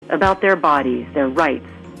about their bodies, their rights,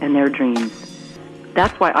 and their dreams.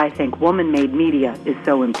 That's why I think woman-made media is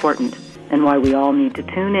so important, and why we all need to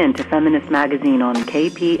tune in to Feminist Magazine on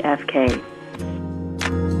KPFK.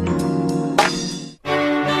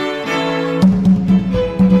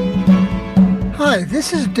 Hi,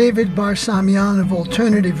 this is David Barsamian of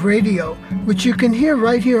Alternative Radio, which you can hear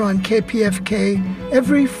right here on KPFK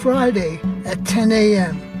every Friday at 10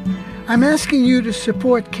 a.m. I'm asking you to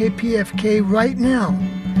support KPFK right now.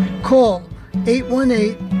 Call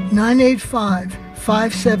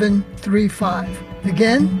 818-985-5735.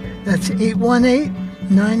 Again, that's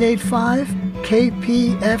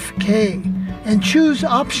 818-985-KPFK. And choose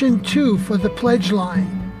option 2 for the pledge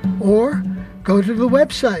line. Or go to the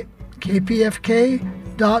website, kpfk.org.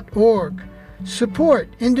 Support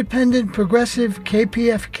independent progressive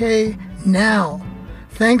KPFK now.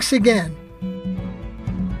 Thanks again.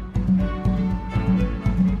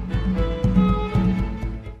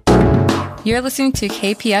 You're listening to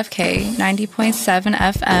KPFK 90.7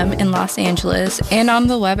 FM in Los Angeles and on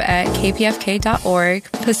the web at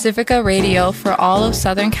kpfk.org, Pacifica Radio for all of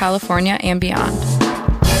Southern California and beyond.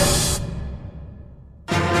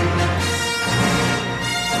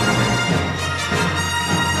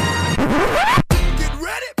 Get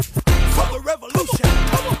ready for the revolution.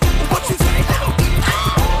 What you say now?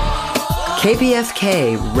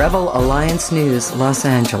 KPFK Rebel Alliance News, Los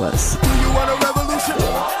Angeles. Do you want a revolution?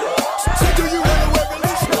 Do you want a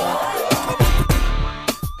revolution?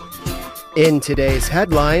 In today's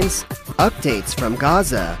headlines, updates from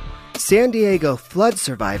Gaza. San Diego flood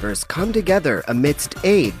survivors come together amidst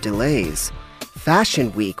aid delays.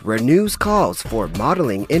 Fashion Week renews calls for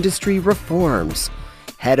modeling industry reforms.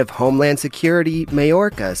 Head of Homeland Security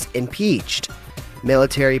Mayorkas impeached.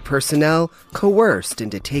 Military personnel coerced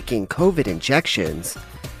into taking COVID injections.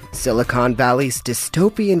 Silicon Valley's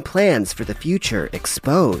dystopian plans for the future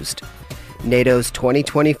exposed. NATO's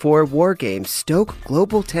 2024 war games stoke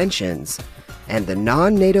global tensions. And the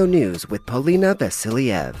non-NATO news with Polina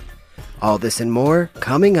Vasiliev. All this and more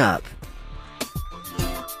coming up.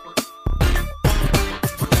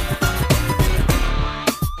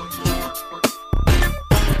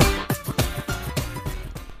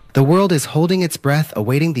 The world is holding its breath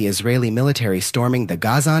awaiting the Israeli military storming the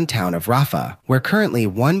Gazan town of Rafah, where currently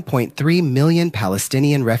 1.3 million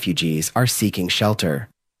Palestinian refugees are seeking shelter.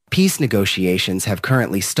 Peace negotiations have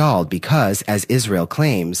currently stalled because, as Israel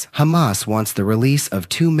claims, Hamas wants the release of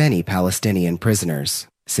too many Palestinian prisoners.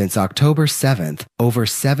 Since October 7th, over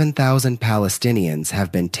 7,000 Palestinians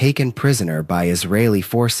have been taken prisoner by Israeli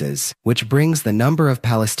forces, which brings the number of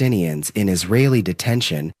Palestinians in Israeli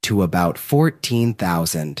detention to about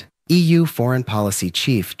 14,000. EU Foreign Policy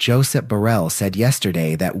Chief Josep Borrell said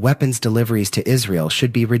yesterday that weapons deliveries to Israel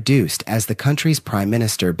should be reduced as the country's Prime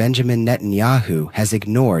Minister Benjamin Netanyahu has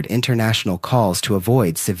ignored international calls to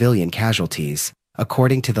avoid civilian casualties.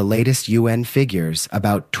 According to the latest UN figures,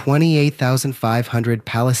 about 28,500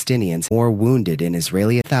 Palestinians more wounded in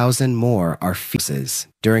Israeli, 1,000 more are forces.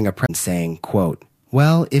 During a press saying, quote,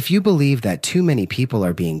 "Well, if you believe that too many people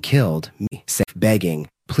are being killed, begging,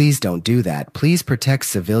 please don't do that. Please protect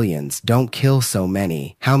civilians. Don't kill so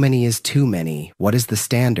many. How many is too many? What is the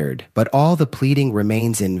standard?" But all the pleading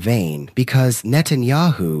remains in vain because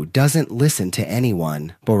Netanyahu doesn't listen to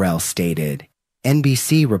anyone, Borrell stated.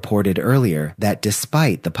 NBC reported earlier that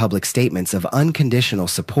despite the public statements of unconditional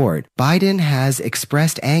support, Biden has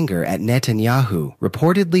expressed anger at Netanyahu,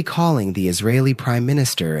 reportedly calling the Israeli prime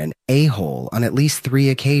minister an a-hole on at least 3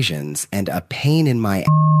 occasions and a pain in my ass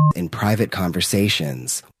in private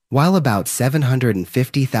conversations. While about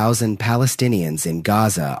 750,000 Palestinians in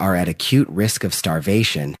Gaza are at acute risk of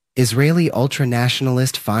starvation, Israeli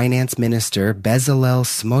ultranationalist finance minister Bezalel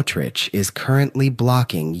Smotrich is currently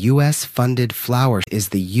blocking U.S.-funded flour is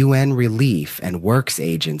the UN Relief and Works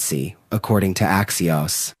Agency, according to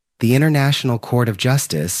Axios. The International Court of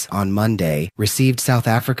Justice, on Monday, received South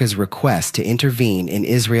Africa's request to intervene in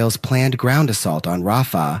Israel's planned ground assault on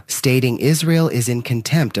Rafah, stating Israel is in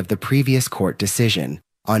contempt of the previous court decision.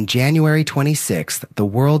 On January 26th, the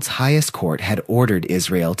world's highest court had ordered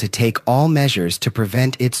Israel to take all measures to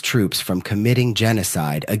prevent its troops from committing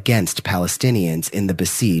genocide against Palestinians in the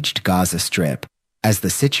besieged Gaza Strip. As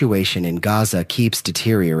the situation in Gaza keeps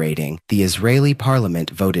deteriorating, the Israeli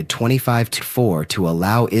parliament voted 25-4 to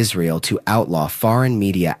allow Israel to outlaw foreign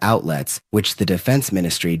media outlets, which the defense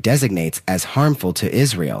ministry designates as harmful to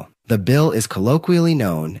Israel. The bill is colloquially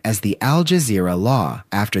known as the Al Jazeera Law,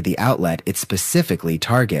 after the outlet it specifically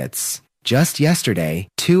targets. Just yesterday,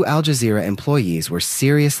 2 Al Jazeera employees were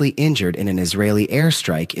seriously injured in an Israeli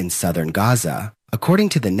airstrike in southern Gaza. According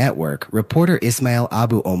to the network, reporter Ismail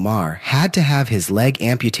Abu Omar had to have his leg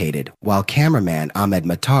amputated, while cameraman Ahmed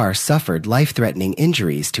Matar suffered life-threatening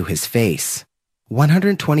injuries to his face.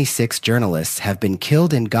 126 journalists have been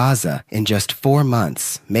killed in Gaza in just 4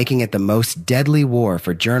 months, making it the most deadly war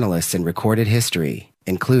for journalists in recorded history,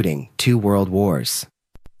 including 2 world wars.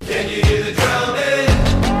 Can you hear the drumming?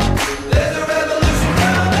 There's a revolution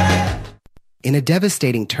coming. In a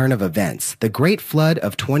devastating turn of events, the Great Flood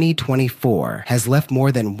of 2024 has left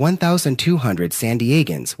more than 1,200 San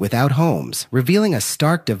Diegans without homes, revealing a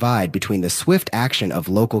stark divide between the swift action of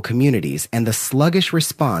local communities and the sluggish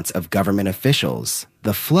response of government officials.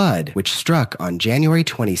 The flood, which struck on January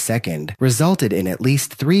 22nd, resulted in at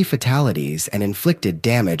least 3 fatalities and inflicted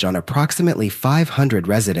damage on approximately 500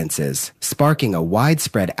 residences, sparking a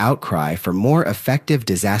widespread outcry for more effective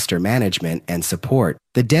disaster management and support.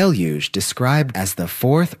 The deluge, described as the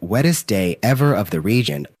 4th wettest day ever of the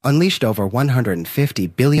region, unleashed over 150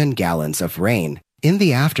 billion gallons of rain. In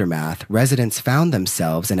the aftermath, residents found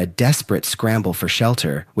themselves in a desperate scramble for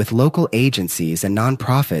shelter, with local agencies and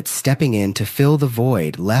nonprofits stepping in to fill the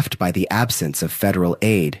void left by the absence of federal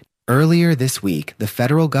aid. Earlier this week, the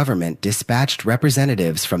federal government dispatched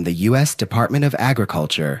representatives from the U.S. Department of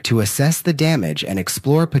Agriculture to assess the damage and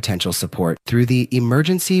explore potential support through the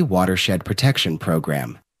Emergency Watershed Protection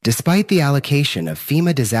Program. Despite the allocation of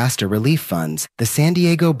FEMA disaster relief funds, the San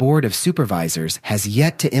Diego Board of Supervisors has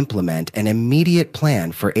yet to implement an immediate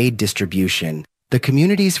plan for aid distribution. The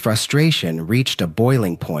community's frustration reached a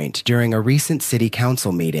boiling point during a recent city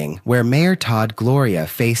council meeting where Mayor Todd Gloria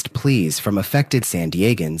faced pleas from affected San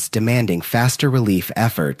Diegans demanding faster relief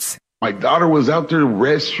efforts. My daughter was out there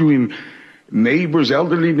rescuing neighbors,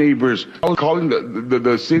 elderly neighbors. I was calling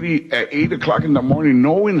the city at 8 o'clock in the morning,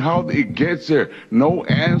 knowing how it gets there. No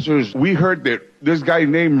answers. We heard that this guy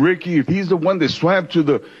named Ricky, he's the one that swam to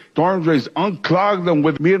the storm drains, unclogged them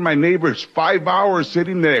with me and my neighbors. 5 hours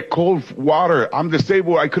sitting there at cold water. I'm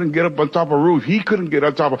disabled. I couldn't get up on top of a roof. He couldn't get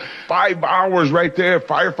on top of 5 hours right there.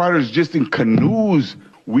 Firefighters just in canoes.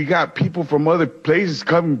 We got people from other places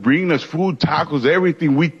coming, bringing us food, tacos,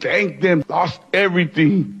 everything. We thanked them. Lost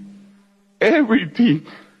everything. Everything.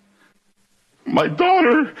 My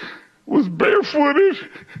daughter was barefooted.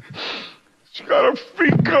 She got her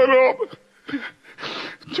feet cut up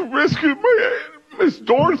to rescue my Miss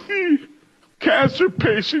Dorothy. Cancer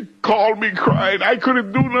patient called me crying. I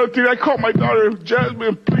couldn't do nothing. I called my daughter,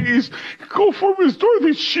 Jasmine, please go for Miss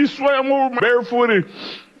Dorothy. She swam over barefooted.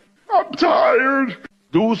 I'm tired.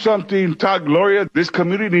 Do something, Todd Gloria. This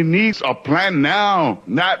community needs a plan now,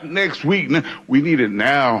 not next week. We need it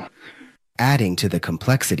now. Adding to the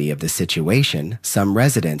complexity of the situation, some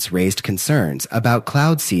residents raised concerns about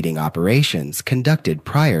cloud seeding operations conducted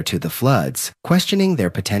prior to the floods, questioning their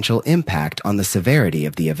potential impact on the severity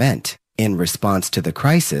of the event. In response to the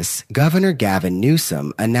crisis, Governor Gavin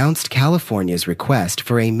Newsom announced California's request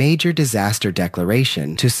for a major disaster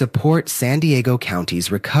declaration to support San Diego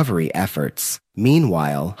County's recovery efforts.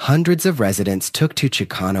 Meanwhile, hundreds of residents took to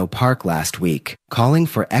Chicano Park last week, calling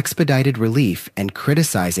for expedited relief and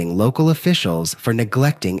criticizing local officials for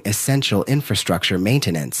neglecting essential infrastructure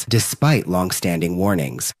maintenance despite long-standing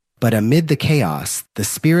warnings. But amid the chaos, the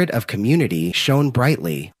spirit of community shone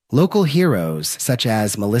brightly. Local heroes, such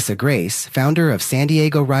as Melissa Grace, founder of San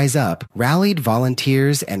Diego Rise Up, rallied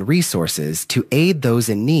volunteers and resources to aid those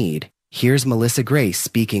in need. Here's Melissa Grace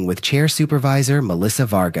speaking with Chair Supervisor Melissa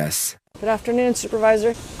Vargas. Good afternoon,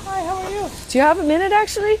 Supervisor. Hi, how are you? Do you have a minute,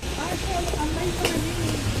 actually? I'm late for the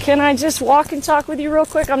meeting. Can I just walk and talk with you real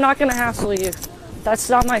quick? I'm not going to hassle you. That's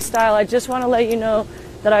not my style. I just want to let you know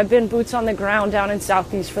that I've been boots on the ground down in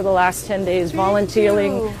Southeast for the last 10 days,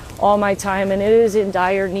 volunteering all my time, and it is in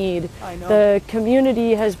dire need. I know. The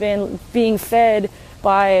community has been being fed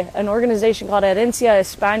by an organization called Herencia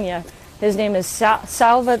España. His name is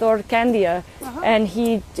Salvador Candia, and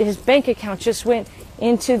his bank account just went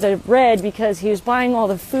into the red because he was buying all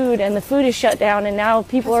the food, and the food is shut down, and now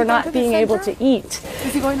people are not being able to eat.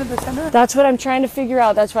 Is he going to the center? That's what I'm trying to figure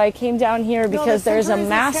out. That's why I came down here, because there's a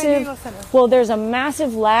massive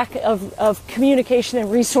lack of communication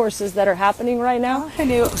and resources that are happening right now.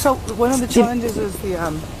 So one of the challenges is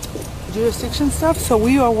the jurisdiction stuff. So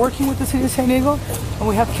we are working with the city of San Diego, and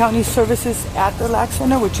we have county services at the LAC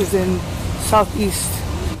Center, which is in Southeast.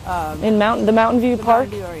 In the Mountain View Park?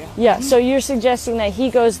 Mountain View area. Yeah, so you're suggesting that he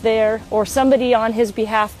goes there, or somebody on his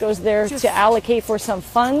behalf goes there to allocate for some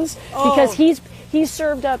funds? Because he's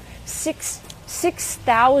served up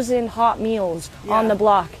 6,000 hot meals on the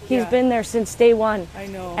block. He's been there since day one. I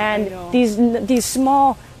know. And these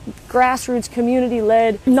small grassroots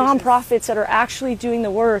community-led nonprofits that are actually doing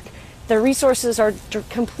the work, the resources are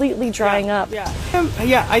completely drying up.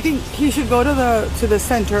 Yeah, I think he should go to the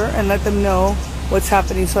center and let them know what's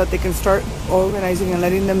happening so that they can start organizing and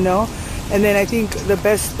letting them know. And then I think the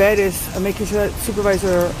best bet is making sure that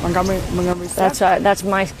Supervisor Montgomery that's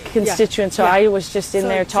my constituent. So I was just in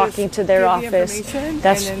there talking to their office. And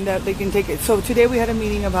then that they can take it. So today we had a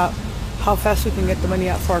meeting about how fast we can get the money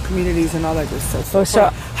out for our communities and all that good stuff. So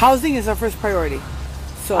housing is our first priority.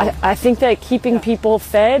 So I think that keeping people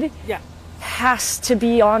fed has to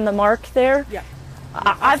be on the mark there. Yeah.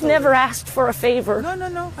 I've never asked for a favor.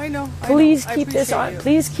 No, I know. Please keep this on.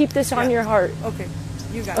 Please keep this on your heart. Okay,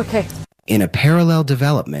 you got it. Okay. In a parallel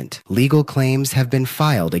development, legal claims have been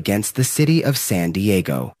filed against the city of San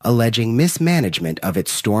Diego, alleging mismanagement of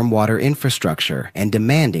its stormwater infrastructure and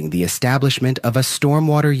demanding the establishment of a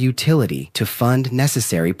stormwater utility to fund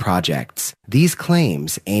necessary projects. These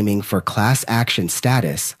claims, aiming for class action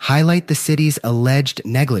status, highlight the city's alleged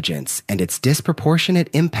negligence and its disproportionate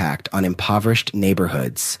impact on impoverished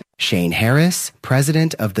neighborhoods. Shane Harris,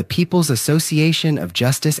 president of the People's Association of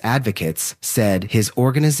Justice Advocates, said his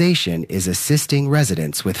organization is assisting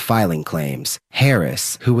residents with filing claims.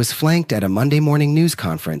 Harris, who was flanked at a Monday morning news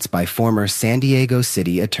conference by former San Diego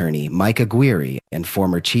City Attorney Mike Aguirre and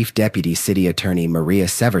former Chief Deputy City Attorney Maria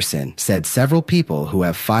Severson, said several people who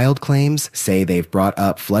have filed claims say they've brought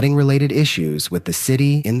up flooding-related issues with the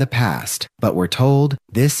city in the past, but were told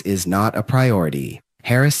this is not a priority.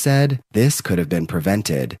 Harris said this could have been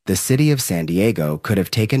prevented. The city of San Diego could have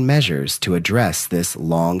taken measures to address this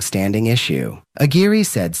long-standing issue. Aguirre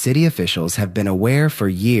said city officials have been aware for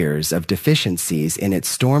years of deficiencies in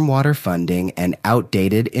its stormwater funding and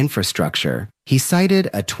outdated infrastructure. He cited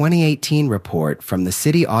a 2018 report from the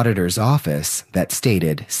city auditor's office that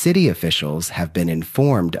stated city officials have been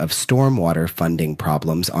informed of stormwater funding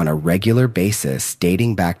problems on a regular basis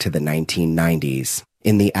dating back to the 1990s.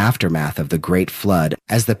 In the aftermath of the Great Flood,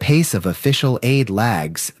 as the pace of official aid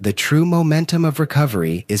lags, the true momentum of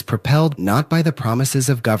recovery is propelled not by the promises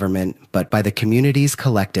of government, but by the community's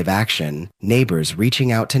collective action, neighbors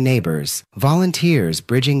reaching out to neighbors, volunteers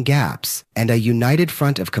bridging gaps, and a united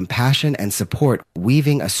front of compassion and support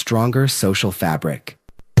weaving a stronger social fabric.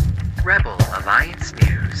 Rebel Alliance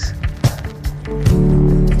News.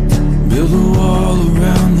 Build a wall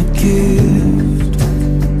around the gift.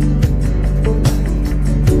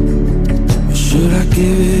 Should I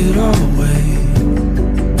give it all away?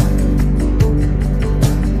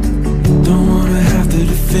 Don't wanna have to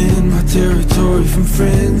defend my territory from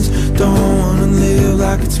friends. Don't wanna live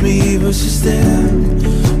like it's me versus them,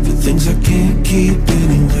 for things I can't keep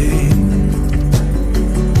anyway.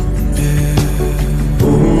 Yeah.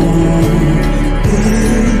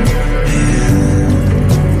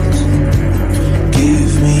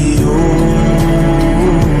 Give me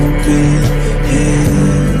open hands.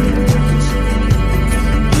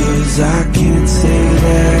 I can't say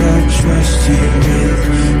that I trust you with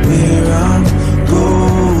where I'm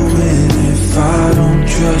going if I don't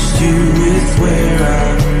trust you with where I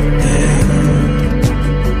am.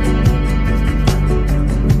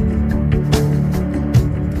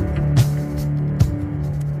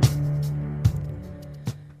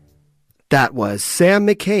 That was Sam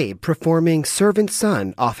McCabe performing Servant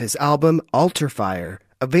Son off his album Altar Fire,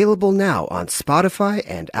 available now on Spotify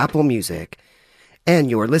and Apple Music.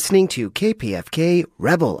 And you're listening to KPFK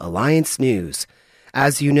Rebel Alliance News.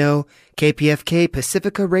 As you know, KPFK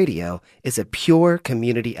Pacifica Radio is a pure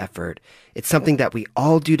community effort. It's something that we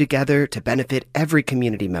all do together to benefit every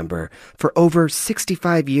community member for over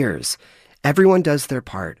 65 years. Everyone does their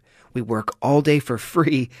part. We work all day for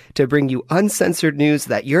free to bring you uncensored news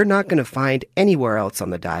that you're not going to find anywhere else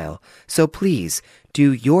on the dial. So please,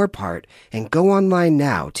 do your part and go online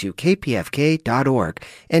now to kpfk.org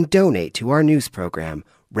and donate to our news program,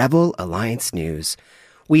 Rebel Alliance News.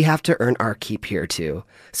 We have to earn our keep here too,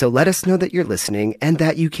 so let us know that you're listening and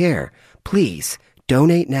that you care. Please,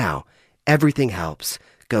 donate now. Everything helps.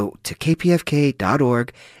 Go to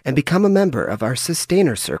kpfk.org and become a member of our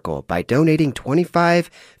Sustainer Circle by donating $25,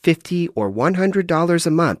 $50, or $100 a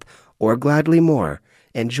month, or gladly more,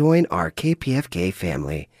 and join our KPFK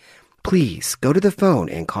family. Please go to the phone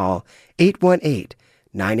and call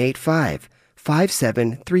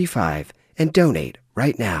 818-985-5735 and donate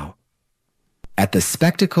right now. At the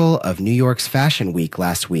spectacle of New York's Fashion Week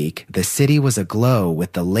last week, the city was aglow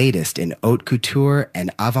with the latest in haute couture and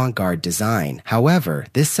avant-garde design. However,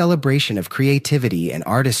 this celebration of creativity and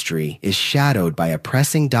artistry is shadowed by a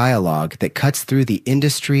pressing dialogue that cuts through the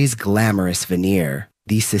industry's glamorous veneer.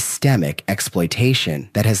 the systemic exploitation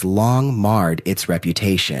that has long marred its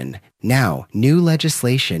reputation. Now, new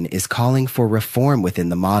legislation is calling for reform within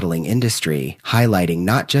the modeling industry, highlighting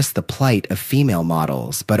not just the plight of female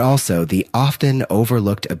models, but also the often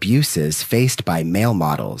overlooked abuses faced by male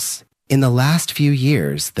models. In the last few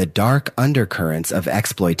years, the dark undercurrents of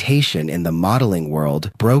exploitation in the modeling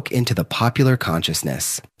world broke into the popular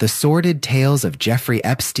consciousness. The sordid tales of Jeffrey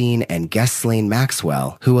Epstein and Ghislaine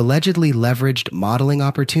Maxwell, who allegedly leveraged modeling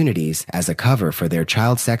opportunities as a cover for their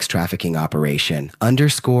child sex trafficking operation,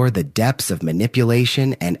 underscore the depths of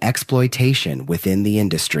manipulation and exploitation within the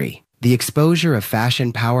industry. The exposure of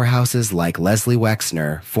fashion powerhouses like Leslie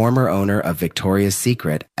Wexner, former owner of Victoria's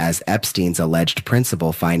Secret, as Epstein's alleged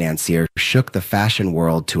principal financier, shook the fashion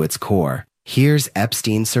world to its core. Here's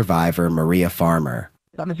Epstein survivor Maria Farmer.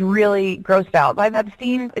 I was really grossed out by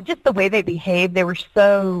Epstein. Just the way they behaved, they were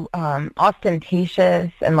so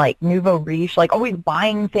ostentatious and like nouveau riche, like always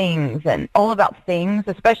buying things and all about things,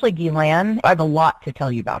 especially Ghislaine. I have a lot to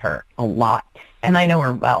tell you about her, a lot. And I know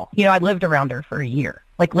her well. You know, I lived around her for a year.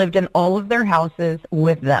 Like lived in all of their houses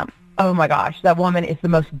with them. Oh my gosh, that woman is the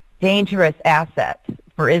most dangerous asset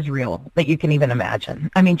for Israel that you can even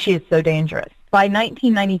imagine. I mean, she is so dangerous. By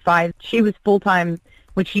 1995, she was full-time,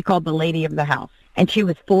 what she called the lady of the house. And she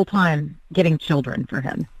was full-time getting children for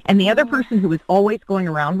him. And the other person who was always going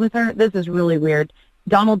around with her, this is really weird,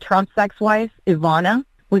 Donald Trump's ex-wife, Ivana,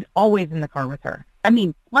 was always in the car with her. I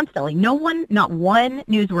mean, constantly. No one, not one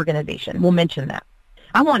news organization will mention that.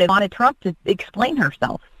 I wanted Ivana Trump to explain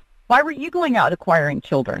herself. Why were you going out acquiring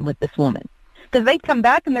children with this woman? Because they'd come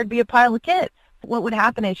back and there'd be a pile of kids. What would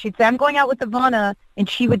happen is she'd say, I'm going out with Ivana, and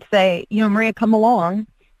she would say, you know, Maria, come along.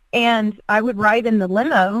 And I would ride in the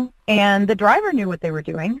limo, and the driver knew what they were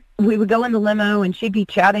doing. We would go in the limo, and she'd be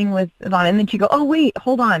chatting with Ivana, and then she'd go, oh, wait,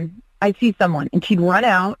 hold on, I see someone. And she'd run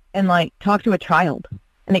out and, like, talk to a child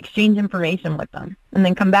and exchange information with them, and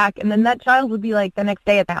then come back. And then that child would be, like, the next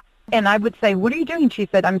day at the house. And I would say, what are you doing? She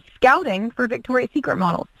said, I'm scouting for Victoria's Secret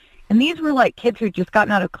models. And these were like kids who had just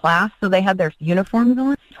gotten out of class, so they had their uniforms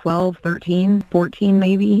on, 12, 13, 14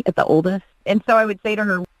 maybe at the oldest. And so I would say to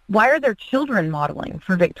her, why are there children modeling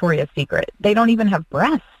for Victoria's Secret? They don't even have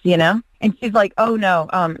breasts, you know? And she's like, oh, no,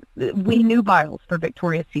 we nubiles for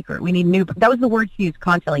Victoria's Secret. We need that was the word she used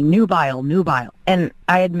constantly, nubile. And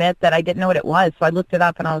I admit that I didn't know what it was, so I looked it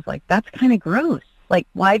up, and I was like, that's kind of gross. Like,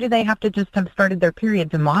 why do they have to just have started their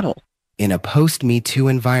period to model? In a post-Me Too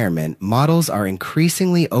environment, models are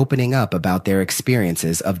increasingly opening up about their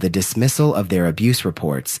experiences of the dismissal of their abuse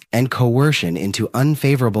reports and coercion into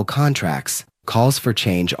unfavorable contracts. Calls for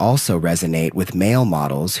change also resonate with male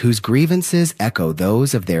models whose grievances echo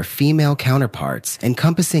those of their female counterparts,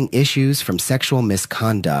 encompassing issues from sexual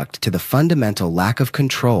misconduct to the fundamental lack of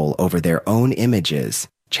control over their own images.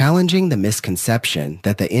 Challenging the misconception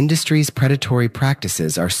that the industry's predatory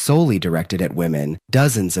practices are solely directed at women,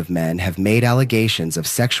 dozens of men have made allegations of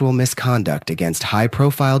sexual misconduct against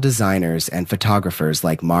high-profile designers and photographers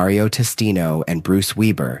like Mario Testino and Bruce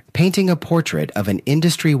Weber, painting a portrait of an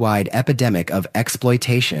industry-wide epidemic of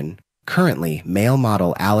exploitation. Currently, male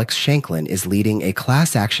model Alex Shanklin is leading a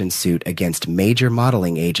class action suit against major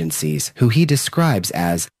modeling agencies who he describes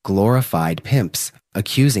as glorified pimps,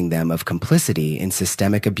 accusing them of complicity in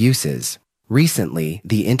systemic abuses. Recently,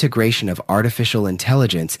 the integration of artificial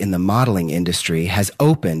intelligence in the modeling industry has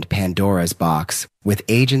opened Pandora's box, with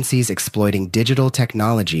agencies exploiting digital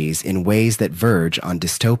technologies in ways that verge on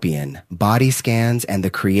dystopian. Body scans and the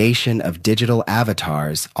creation of digital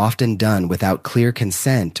avatars, often done without clear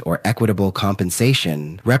consent or equitable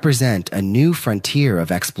compensation, represent a new frontier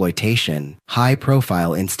of exploitation.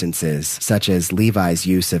 High-profile instances, such as Levi's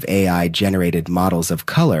use of AI-generated models of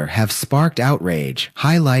color, have sparked outrage,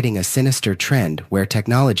 highlighting a sinister trend where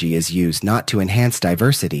technology is used not to enhance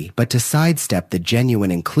diversity, but to sidestep the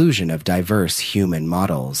genuine inclusion of diverse human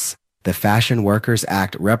models. The Fashion Workers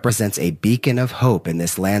Act represents a beacon of hope in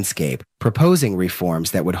this landscape, proposing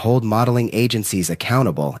reforms that would hold modeling agencies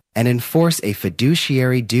accountable and enforce a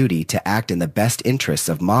fiduciary duty to act in the best interests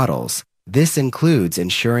of models. This includes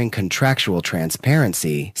ensuring contractual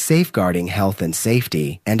transparency, safeguarding health and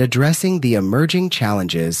safety, and addressing the emerging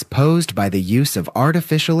challenges posed by the use of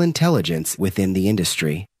artificial intelligence within the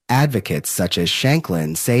industry. Advocates such as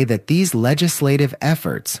Shanklin say that these legislative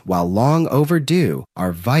efforts, while long overdue,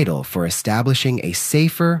 are vital for establishing a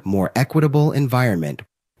safer, more equitable environment.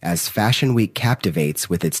 As Fashion Week captivates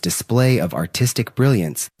with its display of artistic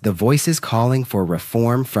brilliance, the voices calling for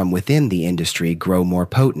reform from within the industry grow more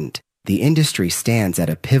potent. The industry stands at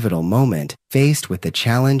a pivotal moment, faced with the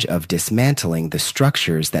challenge of dismantling the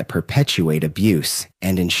structures that perpetuate abuse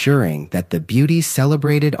and ensuring that the beauty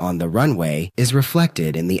celebrated on the runway is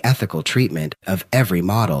reflected in the ethical treatment of every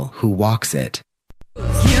model who walks it. You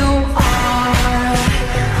are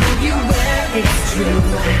who you wear, it's true.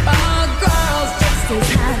 All girls just as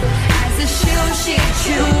hot as the shoe she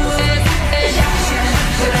chews. Fashion,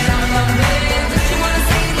 put it on the man. Don't you wanna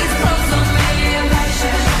see these clothes on me?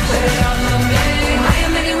 Fashion, put it on the man. I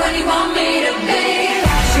am anyone you want me to be.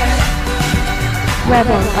 Fashion.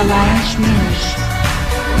 Rebel Alliance News.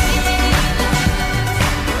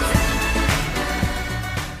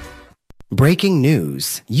 Breaking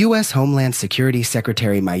news. U.S. Homeland Security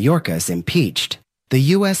Secretary Mayorkas impeached. The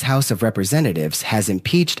U.S. House of Representatives has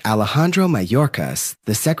impeached Alejandro Mayorkas,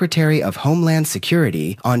 the Secretary of Homeland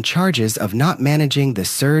Security, on charges of not managing the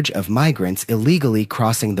surge of migrants illegally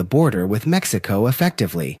crossing the border with Mexico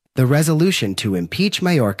effectively. The resolution to impeach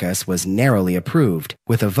Mayorkas was narrowly approved,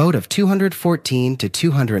 with a vote of 214 to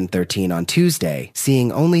 213 on Tuesday,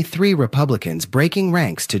 seeing only 3 Republicans breaking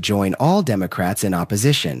ranks to join all Democrats in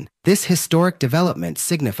opposition. This historic development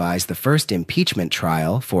signifies the first impeachment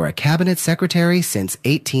trial for a cabinet secretary since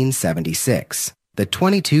 1876. The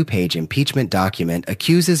 22-page impeachment document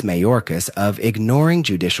accuses Mayorkas of ignoring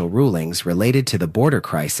judicial rulings related to the border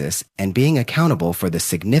crisis and being accountable for the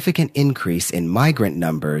significant increase in migrant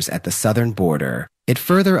numbers at the southern border. It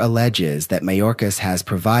further alleges that Mayorkas has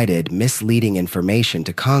provided misleading information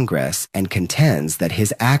to Congress and contends that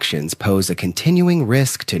his actions pose a continuing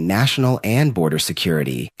risk to national and border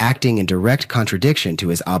security, acting in direct contradiction to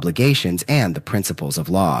his obligations and the principles of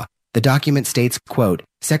law. The document states, quote,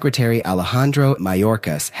 Secretary Alejandro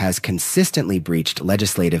Mayorkas has consistently breached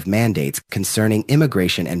legislative mandates concerning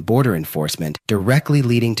immigration and border enforcement, directly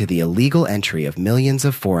leading to the illegal entry of millions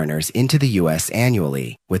of foreigners into the U.S.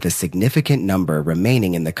 annually, with a significant number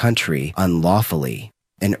remaining in the country unlawfully.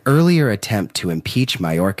 An earlier attempt to impeach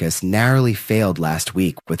Mayorkas narrowly failed last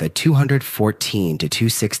week with a 214 to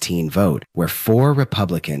 216 vote, where 4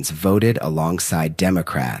 Republicans voted alongside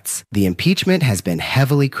Democrats. The impeachment has been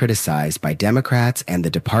heavily criticized by Democrats and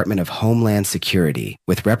the Department of Homeland Security,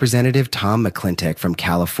 with Representative Tom McClintock from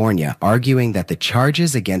California arguing that the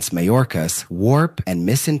charges against Mayorkas warp and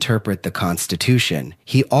misinterpret the Constitution.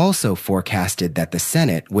 He also forecasted that the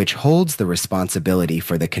Senate, which holds the responsibility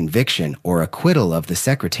for the conviction or acquittal of the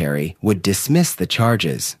Secretary, would dismiss the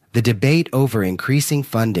charges. The debate over increasing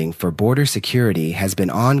funding for border security has been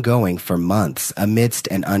ongoing for months amidst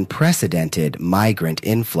an unprecedented migrant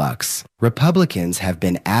influx. Republicans have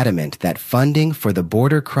been adamant that funding for the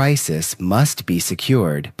border crisis must be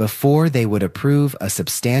secured before they would approve a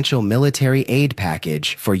substantial military aid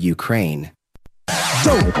package for Ukraine.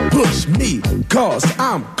 Don't push me, cause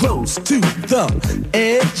I'm close to the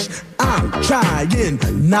edge. I'm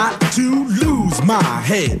trying not to lose my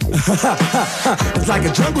head. It's like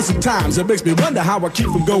a jungle sometimes. It makes me wonder how I keep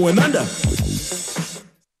from going under.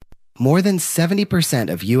 More than 70%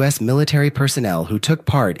 of U.S. military personnel who took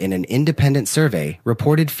part in an independent survey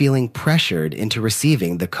reported feeling pressured into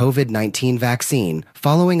receiving the COVID-19 vaccine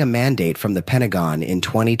following a mandate from the Pentagon in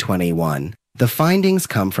 2021. The findings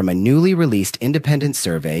come from a newly released independent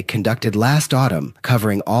survey conducted last autumn,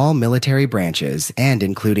 covering all military branches and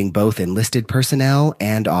including both enlisted personnel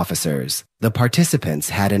and officers. The participants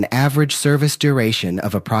had an average service duration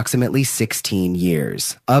of approximately 16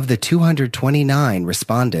 years. Of the 229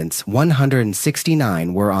 respondents,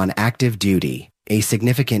 169 were on active duty. A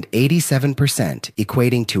significant 87%,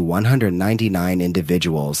 equating to 199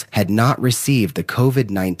 individuals, had not received the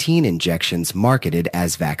COVID-19 injections marketed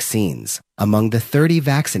as vaccines. Among the 30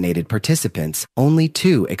 vaccinated participants, only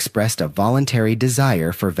 2 expressed a voluntary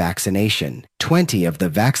desire for vaccination. 20 of the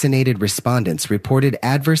vaccinated respondents reported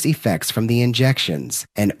adverse effects from the injections.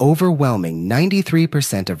 An overwhelming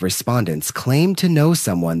 93% of respondents claimed to know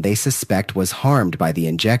someone they suspect was harmed by the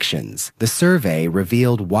injections. The survey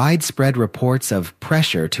revealed widespread reports of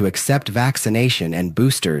pressure to accept vaccination and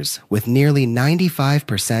boosters, with nearly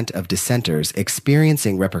 95% of dissenters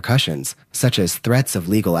experiencing repercussions, such as threats of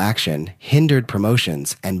legal action, hindered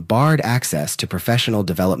promotions, and barred access to professional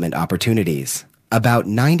development opportunities. About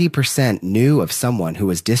 90% knew of someone who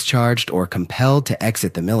was discharged or compelled to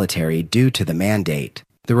exit the military due to the mandate.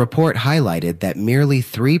 The report highlighted that merely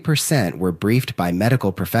 3% were briefed by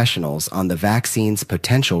medical professionals on the vaccine's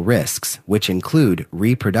potential risks, which include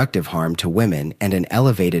reproductive harm to women and an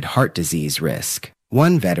elevated heart disease risk.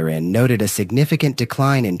 One veteran noted a significant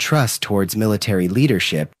decline in trust towards military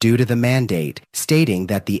leadership due to the mandate, stating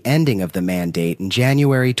that the ending of the mandate in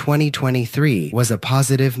January 2023 was a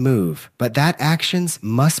positive move, but that actions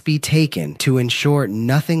must be taken to ensure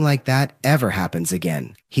nothing like that ever happens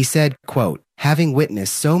again. He said, quote, "Having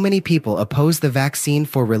witnessed so many people oppose the vaccine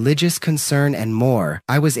for religious concern and more,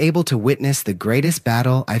 I was able to witness the greatest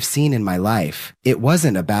battle I've seen in my life. It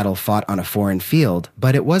wasn't a battle fought on a foreign field,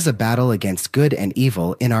 but it was a battle against good and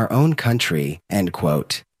evil in our own country." End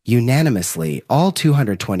quote. Unanimously, all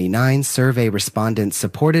 229 survey respondents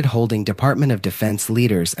supported holding Department of Defense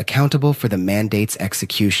leaders accountable for the mandate's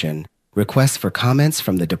execution. Requests for comments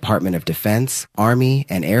from the Department of Defense, Army,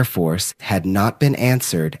 and Air Force had not been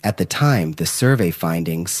answered at the time the survey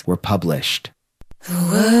findings were published. The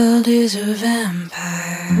world is a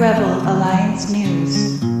vampire. Rebel Alliance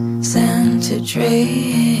News. Sent to drain.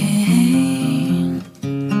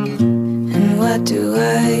 And what do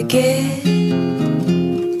I get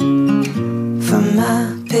from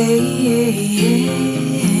my pain?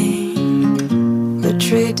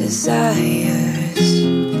 Betrayed desires.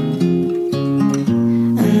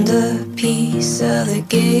 A piece of the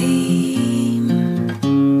game.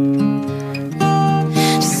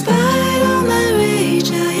 Despite all my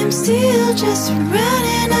rage, I am still just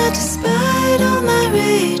running out. Despite all my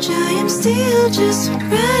rage, I am still just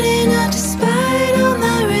running out. Despite all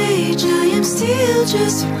my rage, I am still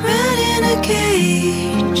just running a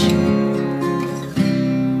cage.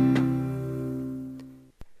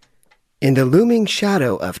 In the looming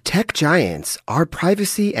shadow of tech giants, our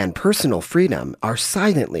privacy and personal freedom are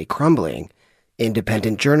silently crumbling.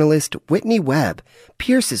 Independent journalist Whitney Webb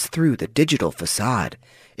pierces through the digital facade,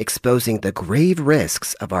 exposing the grave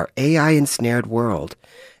risks of our AI-ensnared world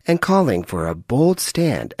and calling for a bold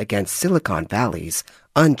stand against Silicon Valley's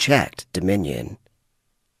unchecked dominion.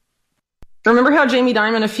 Remember how Jamie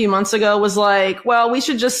Dimon a few months ago was like, well, we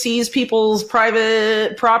should just seize people's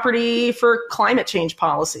private property for climate change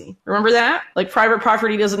policy. Remember that? Like, private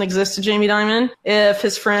property doesn't exist to Jamie Dimon. If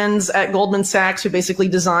his friends at Goldman Sachs, who basically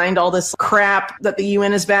designed all this crap that the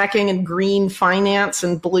UN is backing and green finance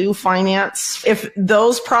and blue finance, if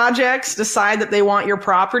those projects decide that they want your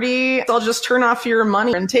property, they'll just turn off your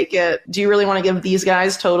money and take it. Do you really want to give these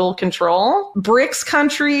guys total control? BRICS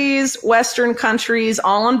countries, Western countries,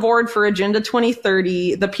 all on board for Agenda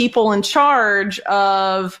 2030, the people in charge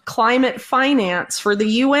of climate finance for the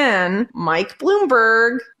UN, Mike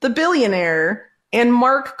Bloomberg, the billionaire, and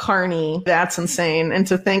Mark Carney. That's insane. And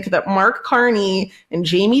to think that Mark Carney and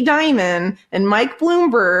Jamie Dimon and Mike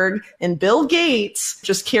Bloomberg and Bill Gates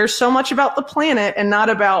just care so much about the planet and not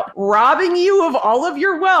about robbing you of all of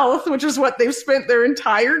your wealth, which is what they've spent their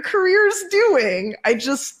entire careers doing.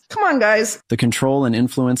 Come on, guys. The control and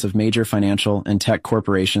influence of major financial and tech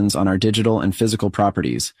corporations on our digital and physical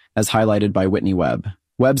properties, as highlighted by Whitney Webb.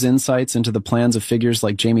 Webb's insights into the plans of figures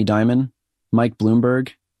like Jamie Dimon, Mike Bloomberg,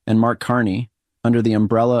 and Mark Carney, under the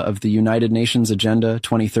umbrella of the United Nations Agenda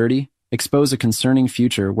 2030, expose a concerning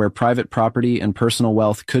future where private property and personal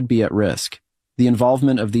wealth could be at risk. The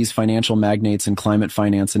involvement of these financial magnates in climate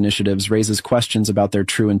finance initiatives raises questions about their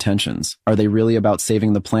true intentions. Are they really about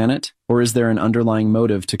saving the planet, or is there an underlying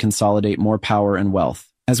motive to consolidate more power and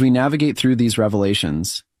wealth? As we navigate through these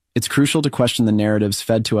revelations, it's crucial to question the narratives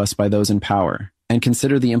fed to us by those in power, and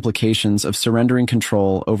consider the implications of surrendering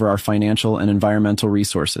control over our financial and environmental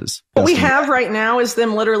resources. What we have right now is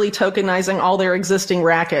them literally tokenizing all their existing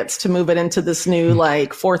rackets to move it into this new,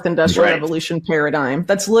 fourth industrial revolution paradigm.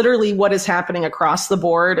 That's literally what is happening across the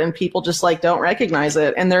board, and people just, don't recognize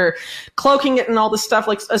it. And they're cloaking it in all this stuff,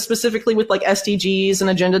 specifically with, SDGs and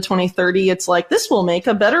Agenda 2030. It's like, this will make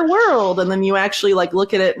a better world. And then you actually,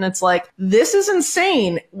 look at it, and it's like, this is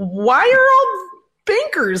insane. Why are all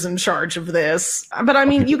bankers in charge of this? But I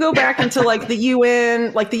mean, you go back into the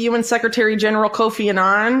UN, the UN Secretary General Kofi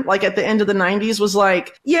Annan, at the end of the 90s was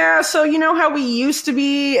like, yeah, so you know how we used to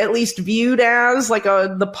be at least viewed as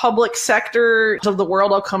the public sector of the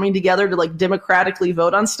world all coming together to democratically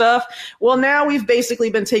vote on stuff? Well, now we've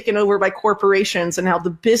basically been taken over by corporations, and now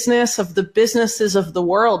the business of the businesses of the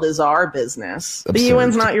world is our business. Absurd. The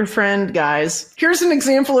UN's not your friend, guys. Here's an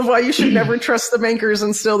example of why you should never trust the bankers,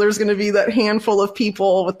 and still there's going to be that handful of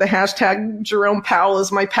people with the hashtag Jerome Powell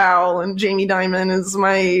is my pal and Jamie Dimon is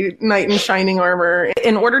my knight in shining armor.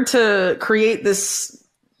 In order to create this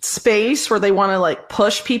space where they want to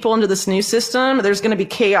push people into this new system, there's going to be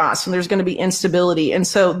chaos and there's going to be instability. And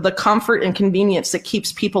so the comfort and convenience that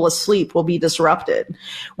keeps people asleep will be disrupted.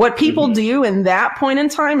 What people do in that point in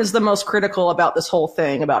time is the most critical about this whole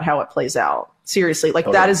thing, about how it plays out. Seriously, like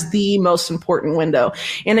that is the most important window.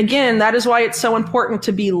 And again, that is why it's so important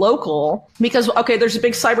to be local because, okay, there's a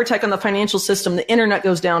big cyber tech on the financial system. The internet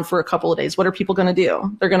goes down for a couple of days. What are people going to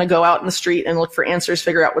do? They're going to go out in the street and look for answers,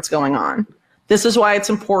 figure out what's going on. This is why it's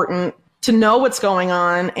important to know what's going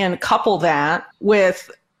on and couple that with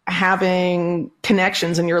having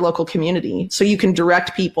connections in your local community so you can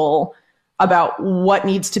direct people about what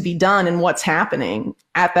needs to be done and what's happening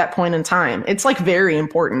at that point in time. It's like very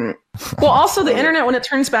important. Well, also the internet, when it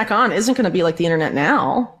turns back on, isn't going to be like the internet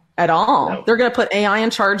now at all. No. They're going to put AI in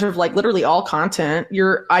charge of like literally all content.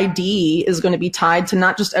 Your ID is going to be tied to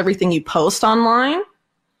not just everything you post online,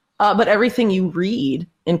 but everything you read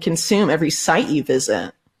and consume, every site you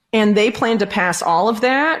visit. And they plan to pass all of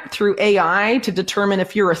that through AI to determine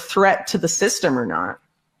if you're a threat to the system or not.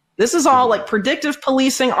 This is all like predictive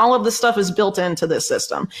policing. All of this stuff is built into this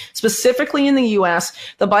system. Specifically in the U.S.,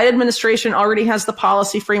 the Biden administration already has the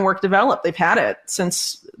policy framework developed. They've had it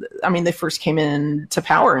since, they first came into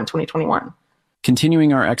power in 2021.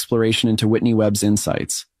 Continuing our exploration into Whitney Webb's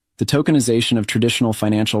insights, the tokenization of traditional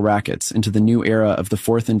financial rackets into the new era of the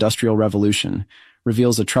Fourth Industrial Revolution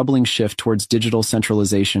reveals a troubling shift towards digital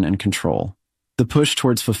centralization and control. The push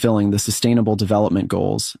towards fulfilling the Sustainable Development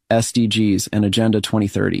Goals, SDGs, and Agenda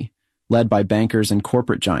 2030, led by bankers and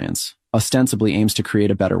corporate giants, ostensibly aims to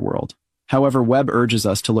create a better world. However, Webb urges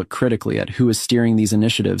us to look critically at who is steering these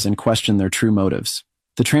initiatives and question their true motives.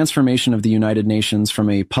 The transformation of the United Nations from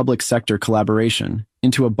a public sector collaboration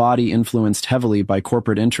into a body influenced heavily by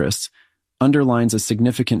corporate interests underlines a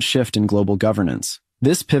significant shift in global governance.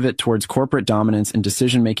 This pivot towards corporate dominance in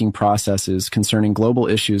decision-making processes concerning global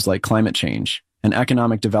issues like climate change and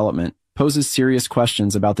economic development poses serious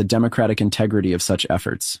questions about the democratic integrity of such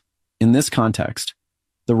efforts. In this context,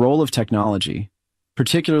 the role of technology,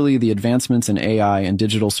 particularly the advancements in AI and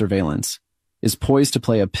digital surveillance, is poised to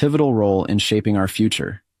play a pivotal role in shaping our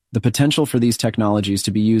future. The potential for these technologies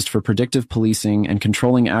to be used for predictive policing and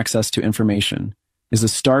controlling access to information is a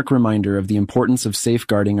stark reminder of the importance of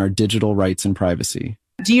safeguarding our digital rights and privacy.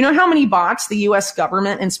 Do you know how many bots the US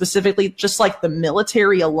government and specifically just like the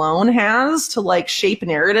military alone has to like shape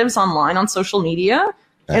narratives online on social media?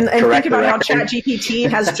 And think about how ChatGPT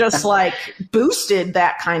has just like boosted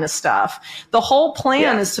that kind of stuff. The whole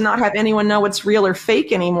plan is to not have anyone know what's real or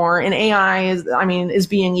fake anymore. And AI is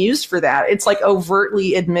being used for that. It's like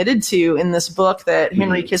overtly admitted to in this book that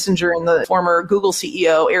Henry Kissinger and the former Google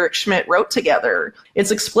CEO Eric Schmidt wrote together.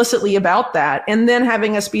 It's explicitly about that. And then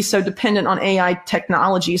having us be so dependent on AI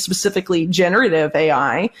technology, specifically generative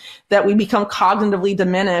AI, that we become cognitively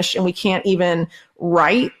diminished and we can't even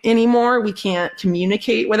write anymore. We can't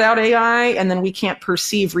communicate without AI, and then we can't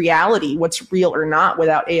perceive reality, what's real or not,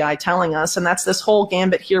 without AI telling us. And that's this whole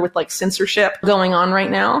gambit here with like censorship going on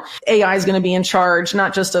right now. AI is going to be in charge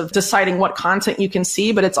not just of deciding what content you can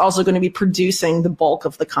see, but it's also going to be producing the bulk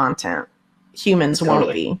of the content. Humans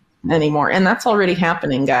won't be anymore. And that's already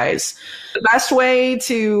happening, guys. The best way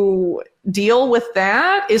to deal with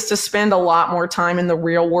that is to spend a lot more time in the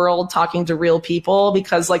real world talking to real people,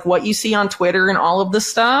 because like what you see on Twitter and all of this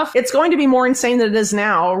stuff, it's going to be more insane than it is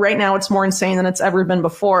now. Right now, it's more insane than it's ever been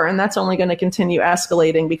before. And that's only going to continue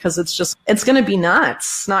escalating because it's going to be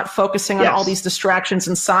nuts, not focusing on all these distractions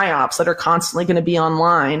and psyops that are constantly going to be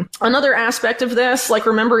online. Another aspect of this, like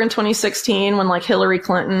remember in 2016 when like Hillary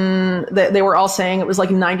Clinton, they were all saying it was like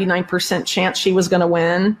 99% chance she was going to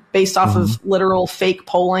win based off of literal fake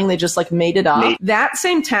polling. They just like made it up. That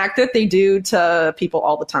same tactic they do to people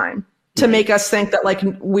all the time to make us think that like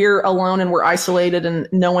we're alone and we're isolated and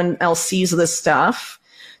no one else sees this stuff,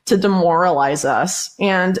 to demoralize us.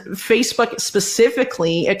 And Facebook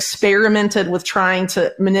specifically experimented with trying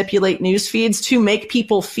to manipulate news feeds to make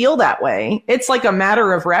people feel that way. It's like a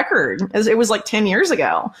matter of record. It was like 10 years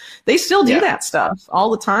ago. They still do that stuff all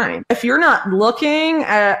the time. If you're not looking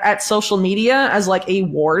at social media as like a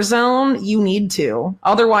war zone, you need to.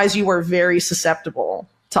 Otherwise, you are very susceptible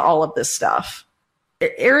to all of this stuff.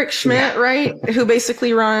 Eric Schmidt, right, who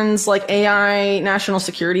basically runs like AI national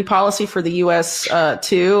security policy for the U.S.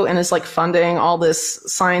 Too, and is like funding all this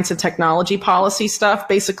science and technology policy stuff.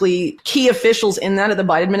 Basically, key officials in that of the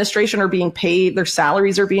Biden administration are being paid, their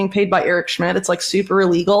salaries are being paid by Eric Schmidt. It's like super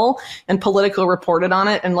illegal, and Politico reported on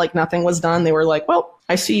it, and like nothing was done. They were like, well,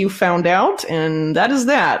 I see you found out, and that is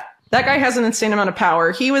that. That guy has an insane amount of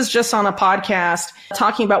power. He was just on a podcast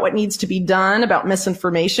talking about what needs to be done about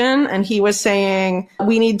misinformation. And he was saying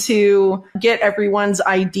we need to get everyone's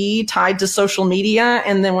ID tied to social media.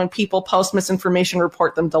 And then when people post misinformation,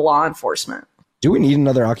 report them to law enforcement. Do we need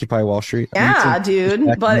another Occupy Wall Street? Yeah,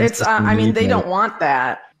 dude. But it's, they don't want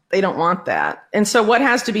that. They don't want that. And so what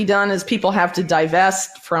has to be done is people have to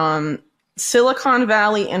divest from Silicon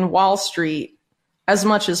Valley and Wall Street as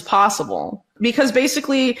much as possible. Because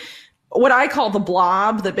basically, what I call the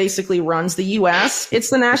blob that basically runs the U.S., it's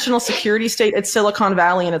the national security state, it's Silicon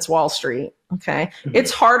Valley, and it's Wall Street. Okay.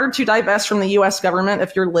 It's harder to divest from the U.S. government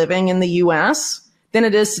if you're living in the U.S. than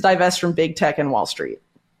it is to divest from big tech and Wall Street.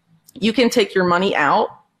 You can take your money out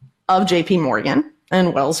of JP Morgan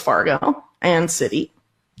and Wells Fargo and Citi,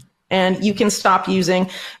 and you can stop using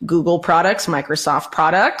Google products, Microsoft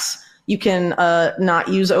products. You can not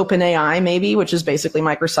use OpenAI, maybe, which is basically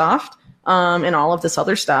Microsoft, and all of this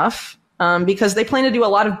other stuff, because they plan to do a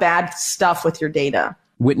lot of bad stuff with your data.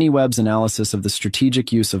 Whitney Webb's analysis of the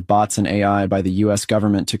strategic use of bots and AI by the U.S.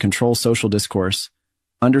 government to control social discourse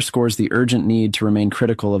underscores the urgent need to remain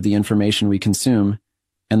critical of the information we consume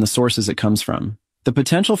and the sources it comes from. The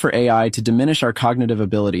potential for AI to diminish our cognitive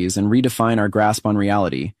abilities and redefine our grasp on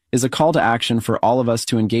reality is a call to action for all of us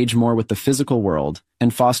to engage more with the physical world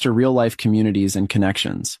and foster real-life communities and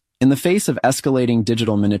connections. In the face of escalating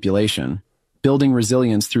digital manipulation, building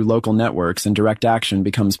resilience through local networks and direct action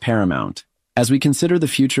becomes paramount. As we consider the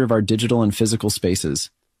future of our digital and physical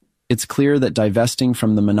spaces, it's clear that divesting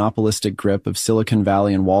from the monopolistic grip of Silicon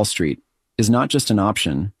Valley and Wall Street is not just an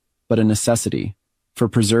option, but a necessity for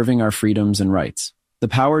preserving our freedoms and rights. The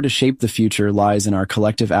power to shape the future lies in our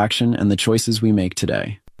collective action and the choices we make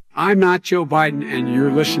today. I'm not Joe Biden, and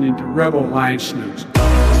you're listening to Rebel Alliance News.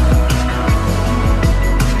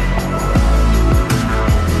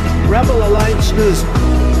 Rebel Alliance News.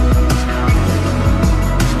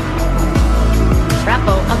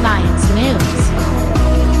 Rebel Alliance News.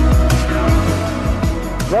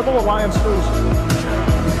 Rebel Alliance News.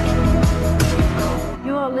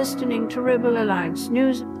 You are listening to Rebel Alliance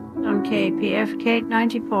News on KPFK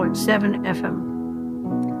 90.7 FM.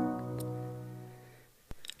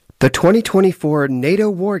 The 2024 NATO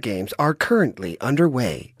War Games are currently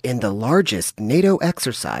underway in the largest NATO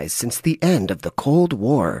exercise since the end of the Cold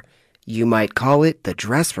War. You might call it the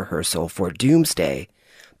dress rehearsal for Doomsday,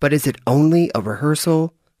 but is it only a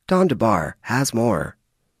rehearsal? Don DeBar has more.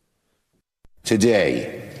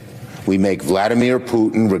 Today, we make Vladimir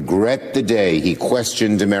Putin regret the day he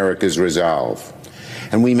questioned America's resolve.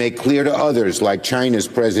 And we make clear to others, like China's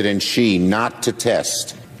President Xi, not to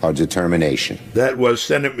test our determination. That was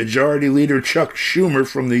Senate Majority Leader Chuck Schumer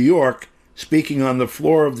from New York speaking on the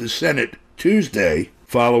floor of the Senate Tuesday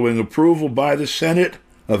following approval by the Senate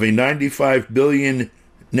of a $95 billion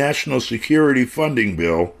national security funding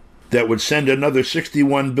bill that would send another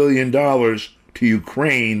 $61 billion to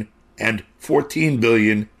Ukraine and $14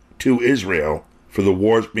 billion to Israel for the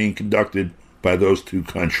wars being conducted by those two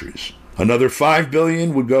countries. Another $5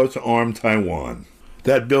 billion would go to arm Taiwan.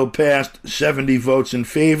 That bill passed 70 votes in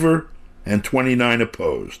favor and 29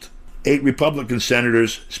 opposed. 8 Republican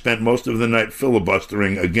senators spent most of the night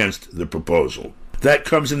filibustering against the proposal. That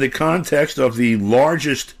comes in the context of the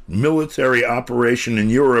largest military operation in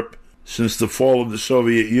Europe since the fall of the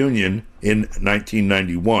Soviet Union in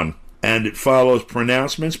 1991. And it follows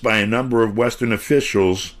pronouncements by a number of Western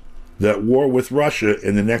officials that war with Russia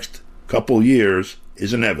in the next couple years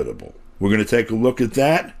is inevitable. We're going to take a look at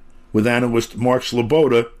that with analyst Mark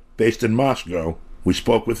Sloboda, based in Moscow. We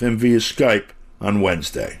spoke with him via Skype on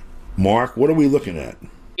Wednesday. Mark, what are we looking at?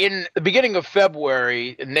 In the beginning of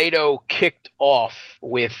February, NATO kicked off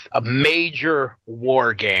with a major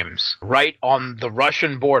war games right on the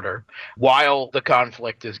Russian border while the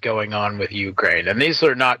conflict is going on with Ukraine. And these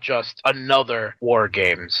are not just another war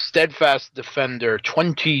games. Steadfast Defender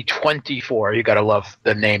 2024, you got to love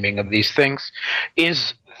the naming of these things,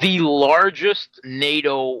 is the largest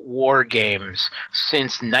NATO war games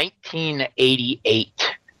since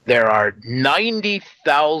 1988. There are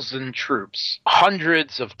 90,000 troops,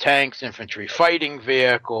 hundreds of tanks, infantry fighting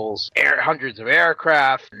vehicles, hundreds of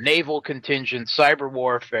aircraft, naval contingent, cyber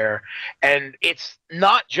warfare, and it's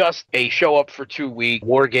not just a show up for 2 week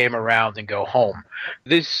war game around and go home.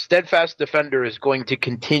 This Steadfast Defender is going to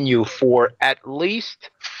continue for at least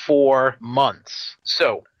 4 months.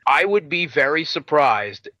 So I would be very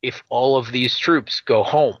surprised if all of these troops go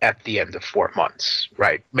home at the end of 4 months,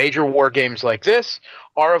 right? Major war games like this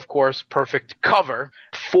are, of course, perfect cover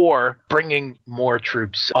for bringing more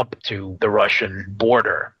troops up to the Russian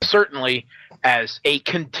border, certainly as a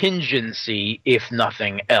contingency, if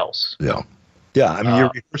nothing else. Yeah. Yeah, I mean,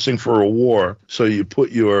 you're rehearsing for a war, so you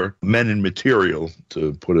put your men and material,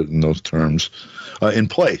 to put it in those terms, in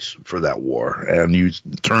place for that war, and you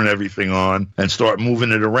turn everything on and start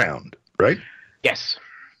moving it around, right? Yes.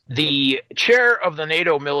 The chair of the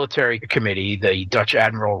NATO Military Committee, the Dutch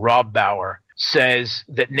Admiral Rob Bauer, says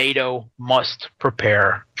that NATO must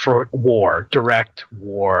prepare for war, direct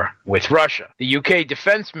war with Russia. The UK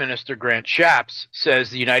Defense Minister Grant Shapps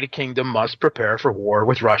says the United Kingdom must prepare for war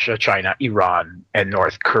with Russia, China, Iran, and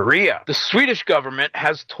North Korea. The Swedish government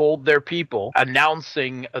has told their people,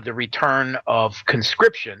 announcing the return of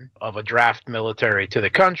conscription of a draft military to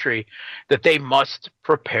the country, that they must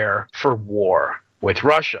prepare for war with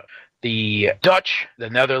Russia. The Dutch, the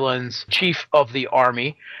Netherlands, chief of the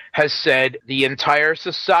army has said the entire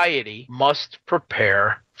society must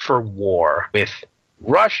prepare for war with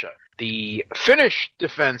Russia. The Finnish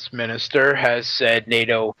defense minister has said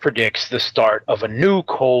NATO predicts the start of a new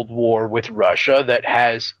Cold War with Russia that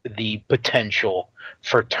has the potential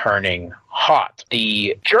for turning hot.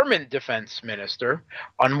 The German defense minister,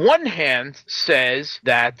 on one hand, says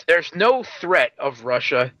that there's no threat of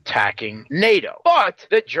Russia attacking NATO, but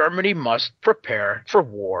that Germany must prepare for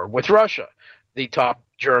war with Russia. The top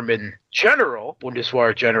German general,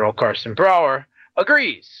 Bundeswehr General Carsten Brauer,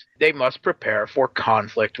 agrees they must prepare for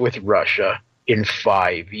conflict with Russia in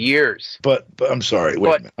 5 years. But I'm sorry,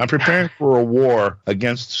 wait a minute. I'm preparing for a war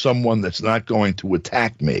against someone that's not going to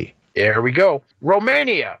attack me. There we go.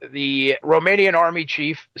 Romania. The Romanian army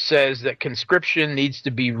chief says that conscription needs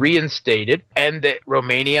to be reinstated and that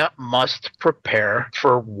Romania must prepare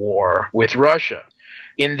for war with Russia.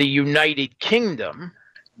 In the United Kingdom,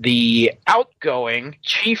 the outgoing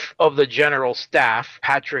chief of the general staff,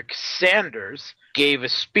 Patrick Sanders, gave a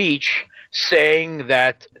speech saying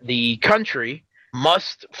that the country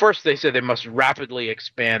must, first they said they must rapidly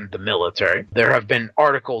expand the military. There have been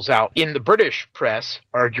articles out in the British press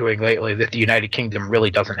arguing lately that the United Kingdom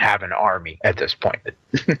really doesn't have an army at this point,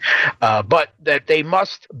 but that they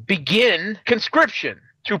must begin conscription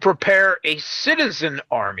to prepare a citizen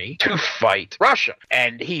army to fight Russia.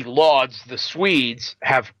 And he lauds the Swedes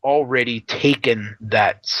have already taken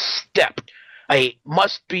that step.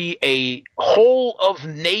 Must be a whole of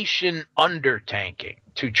nation undertaking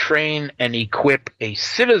to train and equip a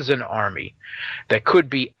citizen army that could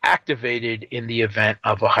be activated in the event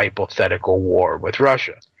of a hypothetical war with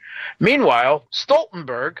Russia. Meanwhile,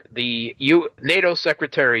 Stoltenberg, the NATO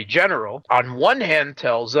Secretary General, on one hand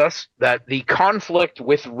tells us that the conflict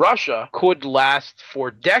with Russia could last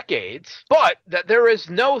for decades, but that there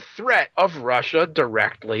is no threat of Russia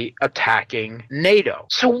directly attacking NATO.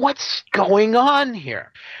 So what's going on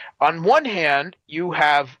here? On one hand, you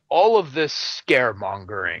have all of this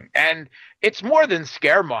scaremongering, and it's more than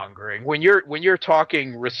scaremongering. When you're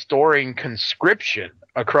talking restoring conscription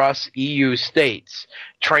across EU states,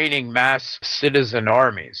 training mass citizen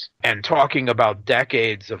armies, and talking about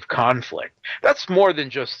decades of conflict, that's more than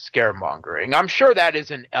just scaremongering. I'm sure that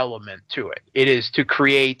is an element to it. It is to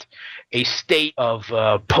create a state of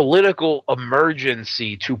political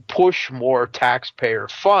emergency to push more taxpayer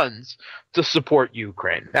funds to support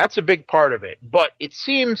Ukraine. That's a big part of it, but it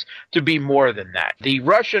seems to be more than that. The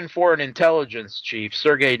Russian Foreign Intelligence Chief,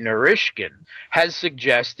 Sergei Naryshkin, has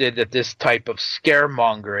suggested that this type of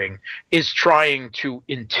scaremongering is trying to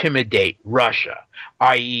intimidate Russia,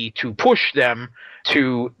 i.e. to push them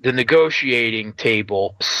to the negotiating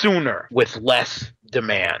table sooner with less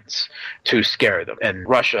demands to scare them, and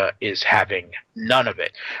Russia is having none of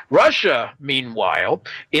it. Russia, meanwhile,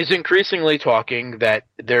 is increasingly talking that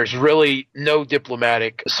there's really no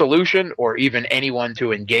diplomatic solution or even anyone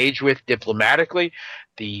to engage with diplomatically.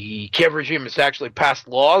 The Kiev regime has actually passed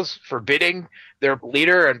laws forbidding their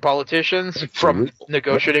leader and politicians from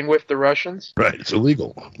negotiating with the Russians. Right, it's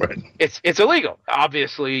illegal. Right, it's illegal.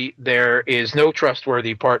 Obviously, there is no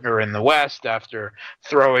trustworthy partner in the West after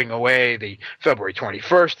throwing away the February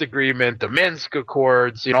 21st agreement, the Minsk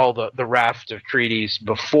Accords, all the raft of treaties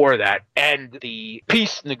before that, and the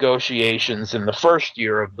peace negotiations in the first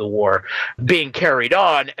year of the war being carried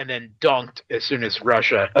on and then dunked as soon as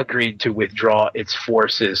Russia agreed to withdraw its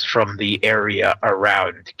forces from the area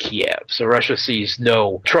around Kiev. So Russia sees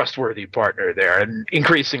no trustworthy partner there. And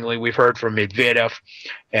increasingly, we've heard from Medvedev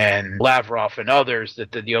and Lavrov and others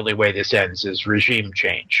that the only way this ends is regime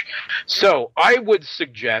change. So I would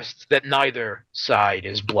suggest that neither side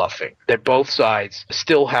is bluffing, that both sides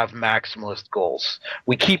still have maximalist goals.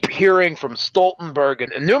 We keep hearing from Stoltenberg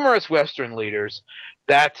and numerous Western leaders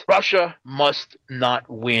that Russia must not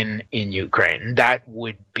win in Ukraine. That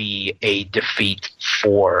would be a defeat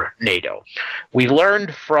for NATO. We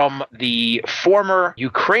learned from the former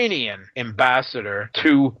Ukrainian ambassador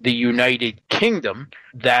to the United Kingdom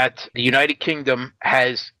that the United Kingdom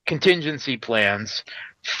has contingency plans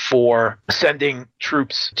for sending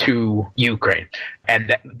troops to Ukraine. And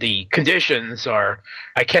that the conditions are,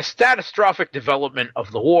 I guess, catastrophic development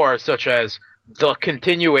of the war, such as the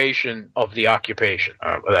continuation of the occupation.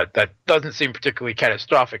 That doesn't seem particularly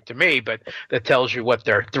catastrophic to me, but that tells you what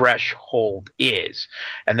their threshold is,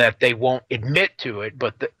 and that they won't admit to it,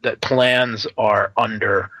 but that plans are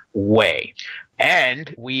underway.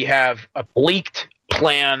 And we have a leaked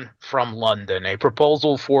plan from London, a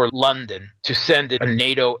proposal for London to send a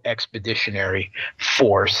NATO expeditionary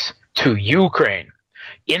force to Ukraine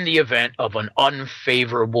in the event of an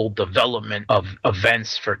unfavorable development of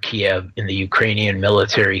events for Kiev in the Ukrainian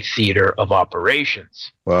military theater of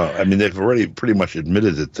operations. Well, I mean, they've already pretty much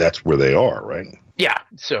admitted that that's where they are, right? Yeah,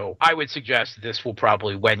 so I would suggest this will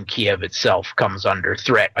probably, when Kiev itself comes under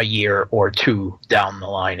threat a year or two down the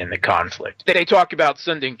line in the conflict. They talk about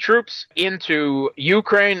sending troops into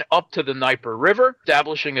Ukraine up to the Dnieper River,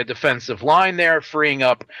 establishing a defensive line there, freeing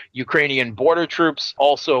up Ukrainian border troops,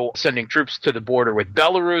 also sending troops to the border with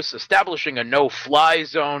Belarus, establishing a no-fly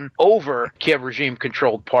zone over Kiev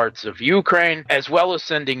regime-controlled parts of Ukraine, as well as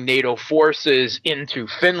sending NATO forces into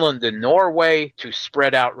Finland and Norway to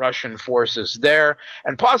spread out Russian forces there,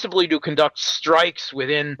 and possibly to conduct strikes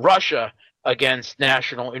within Russia against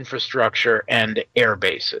national infrastructure and air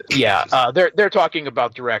bases. Yeah, they're talking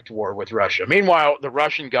about direct war with Russia. Meanwhile, the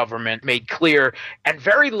Russian government made clear and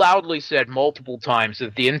very loudly said multiple times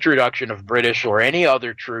that the introduction of British or any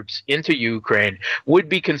other troops into Ukraine would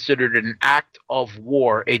be considered an act of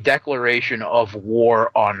war, a declaration of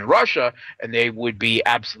war on Russia, and they would be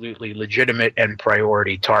absolutely legitimate and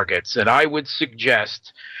priority targets. And I would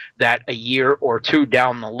suggest that a year or two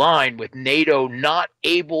down the line, with NATO not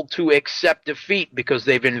able to accept defeat because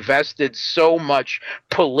they've invested so much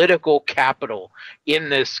political capital in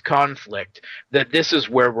this conflict, that this is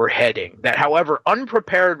where we're heading. That however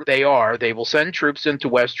unprepared they are, they will send troops into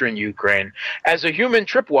Western Ukraine as a human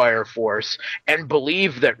tripwire force and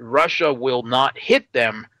believe that Russia will not hit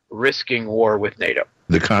them, risking war with NATO.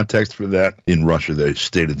 The context for that in Russia, they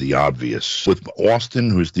stated the obvious. With Austin,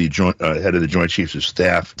 who's the head of the Joint Chiefs of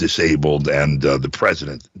Staff, disabled, and the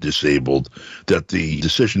president disabled, that the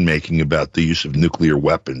decision-making about the use of nuclear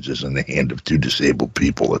weapons is in the hand of two disabled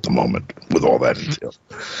people at the moment, with all that entails.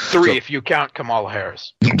 Three, if you count Kamala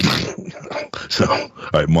Harris. So, all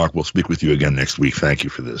right, Mark, we'll speak with you again next week. Thank you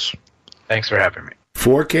for this. Thanks for having me.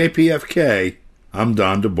 For KPFK, I'm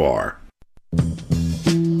Don DeBar.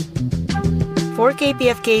 For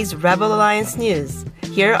KPFK's Rebel Alliance News,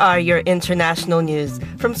 here are your international news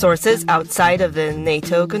from sources outside of the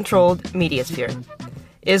NATO-controlled media sphere.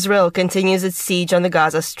 Israel continues its siege on the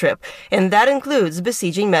Gaza Strip, and that includes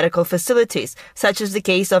besieging medical facilities, such as the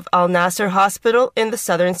case of Al Nasser Hospital in the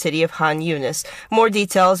southern city of Han Yunis. More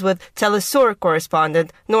details with Telesur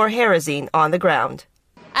correspondent Noor Harazin on the ground.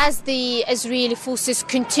 As the Israeli forces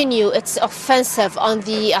continue its offensive on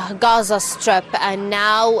the Gaza Strip, and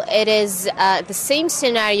now it is the same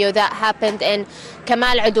scenario that happened in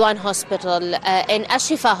Kamal Udwan Hospital, in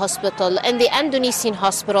Ashifa Hospital, and the Indonesian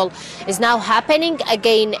Hospital is now happening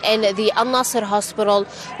again in the Al Nasser Hospital,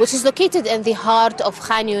 which is located in the heart of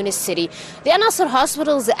Khan Yunis city. The Al Nasser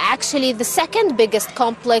Hospital is actually the second biggest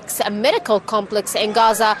complex, a medical complex in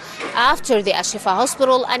Gaza after the Ashifa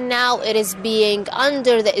Hospital, and now it is being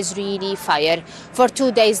under the Israeli fire. For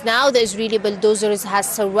 2 days now, the Israeli bulldozers has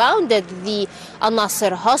surrounded the Al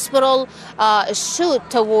Nasser Hospital, shoot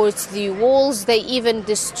towards the walls. They even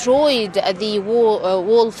destroyed the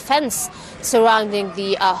wall fence surrounding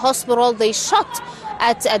the hospital. They shot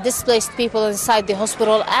at displaced people inside the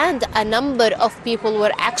hospital, and a number of people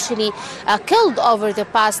were actually killed over the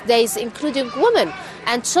past days, including women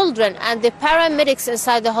and children. And the paramedics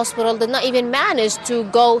inside the hospital did not even manage to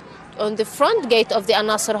go on the front gate of the Al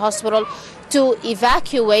Nasser Hospital to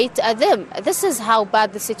evacuate them. This is how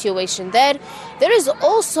bad the situation there. There is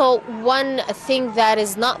also one thing that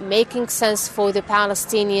is not making sense for the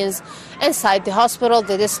Palestinians inside the hospital,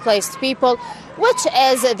 the displaced people, which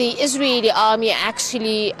is the Israeli army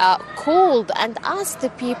actually called and asked the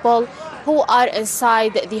people who are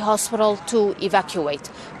inside the hospital to evacuate.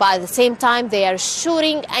 But at the same time, they are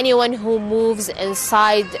shooting anyone who moves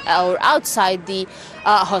inside or outside the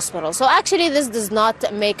hospital. So actually, this does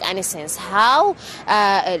not make any sense. How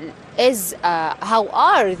are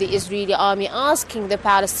the Israeli army asking the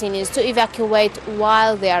Palestinians to evacuate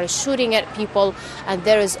while they are shooting at people, and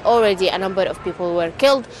there is already a number of people who were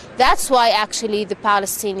killed? That's why actually the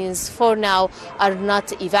Palestinians for now are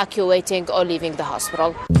not evacuating or leaving the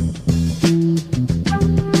hospital.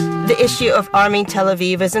 The issue of arming Tel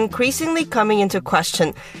Aviv is increasingly coming into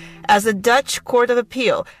question, as the Dutch Court of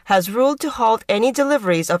Appeal has ruled to halt any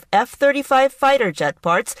deliveries of F-35 fighter jet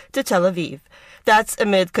parts to Tel Aviv. That's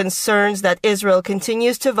amid concerns that Israel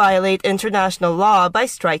continues to violate international law by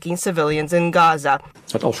striking civilians in Gaza.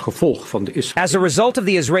 As a result of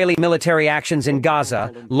the Israeli military actions in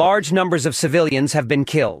Gaza, large numbers of civilians have been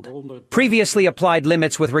killed. Previously applied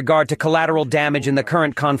limits with regard to collateral damage in the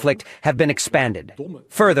current conflict have been expanded.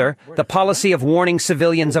 Further, the policy of warning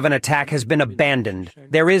civilians of an attack has been abandoned.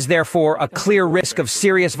 There is, therefore, a clear risk of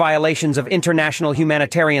serious violations of international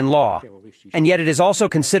humanitarian law. And yet it is also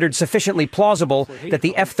considered sufficiently plausible that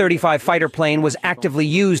the F-35 fighter plane was actively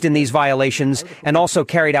used in these violations and also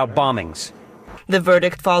carried out bombings. The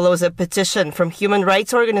verdict follows a petition from human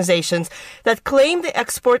rights organizations that claim the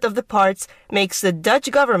export of the parts makes the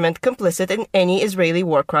Dutch government complicit in any Israeli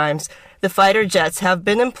war crimes. The fighter jets have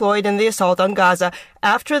been employed in the assault on Gaza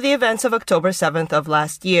after the events of October 7th of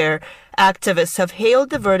last year. Activists have hailed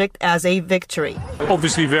the verdict as a victory.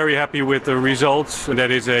 Obviously very happy with the results.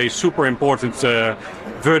 That is a super important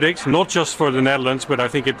verdict, not just for the Netherlands, but I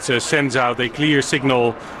think it sends out a clear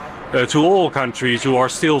signal to all countries who are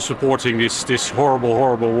still supporting this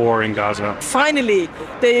horrible war in Gaza. Finally,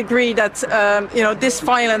 they agree that this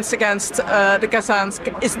violence against the Gazans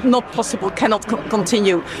is not possible, cannot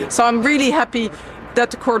continue. So I'm really happy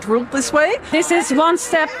that the court ruled this way. This is one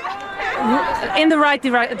step in the right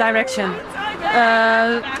direction.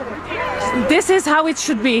 This is how it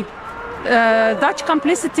should be. Dutch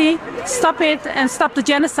complicity, stop it and stop the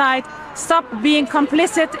genocide. Stop being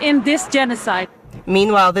complicit in this genocide.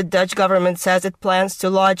 Meanwhile, the Dutch government says it plans to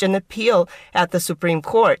lodge an appeal at the Supreme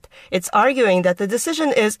Court. It's arguing that the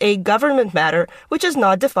decision is a government matter, which is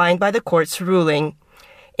not defined by the court's ruling.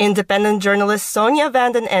 Independent journalist Sonja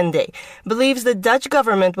van den Ende believes the Dutch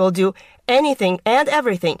government will do anything and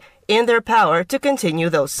everything in their power to continue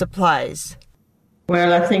those supplies.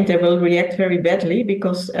 Well, I think they will react very badly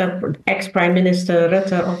because ex-Prime Minister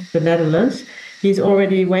Rutte of the Netherlands, he's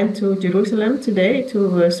already went to Jerusalem today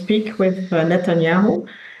to speak with Netanyahu.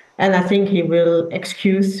 And I think he will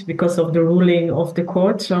excuse because of the ruling of the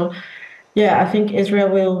court. So, yeah, I think Israel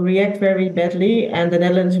will react very badly and the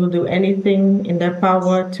Netherlands will do anything in their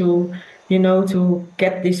power to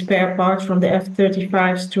get the spare parts from the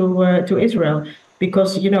F-35s to Israel.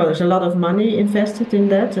 Because, there's a lot of money invested in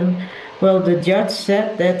that. And, well, the judge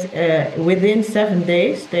said that within 7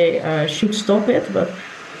 days they should stop it. But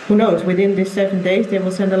who knows, within these 7 days they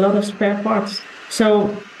will send a lot of spare parts.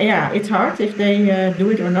 So, yeah, it's hard if they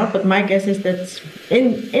do it or not. But my guess is that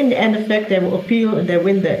in the end effect they will appeal and they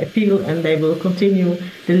win the appeal and they will continue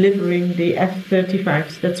delivering the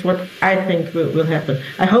F-35s. That's what I think will happen.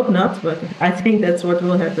 I hope not, but I think that's what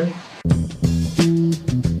will happen.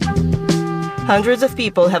 Hundreds of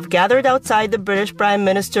people have gathered outside the British Prime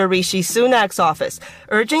Minister Rishi Sunak's office,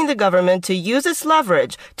 urging the government to use its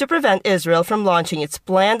leverage to prevent Israel from launching its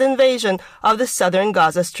planned invasion of the southern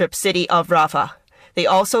Gaza Strip city of Rafah. They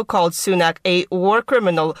also called Sunak a war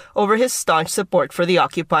criminal over his staunch support for the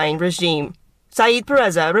occupying regime. Saeed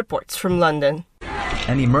Pereza reports from London.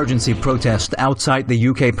 An emergency protest outside the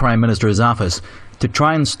UK Prime Minister's office to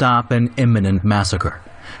try and stop an imminent massacre,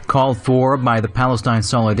 called for by the Palestine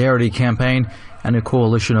Solidarity Campaign and a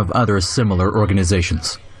coalition of other similar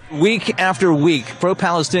organizations. Week after week,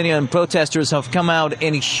 pro-Palestinian protesters have come out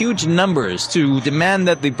in huge numbers to demand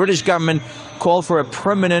that the British government call for a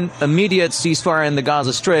permanent, immediate ceasefire in the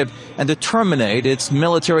Gaza Strip and to terminate its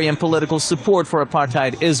military and political support for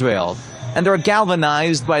apartheid Israel. And they're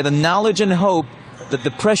galvanized by the knowledge and hope that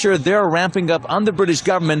the pressure they're ramping up on the British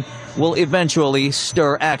government will eventually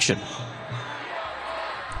stir action.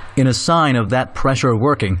 In a sign of that pressure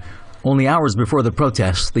working, only hours before the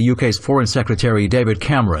protests, the UK's Foreign Secretary David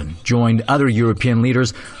Cameron joined other European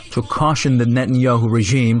leaders to caution the Netanyahu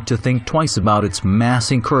regime to think twice about its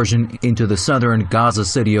mass incursion into the southern Gaza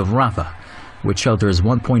city of Rafah, which shelters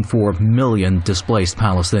 1.4 million displaced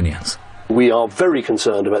Palestinians. We are very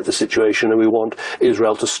concerned about the situation and we want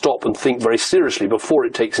Israel to stop and think very seriously before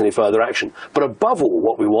it takes any further action. But above all,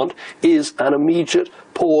 what we want is an immediate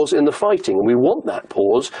pause in the fighting. And we want that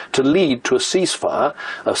pause to lead to a ceasefire,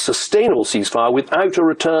 a sustainable ceasefire, without a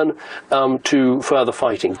return to further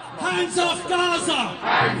fighting. Hands off Gaza!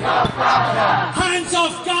 Hands off Gaza! Hands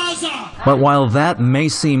off Gaza! But while that may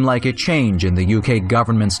seem like a change in the UK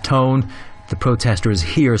government's tone, the protesters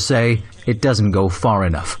here say it doesn't go far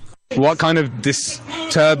enough. What kind of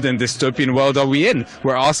disturbed and dystopian world are we in?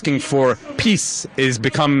 We're asking for peace is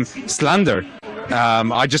become slander.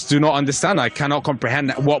 I just do not understand. I cannot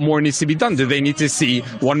comprehend what more needs to be done. Do they need to see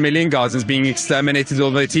 1 million Gazans being exterminated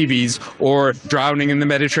on their TVs or drowning in the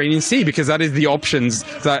Mediterranean Sea? Because that is the options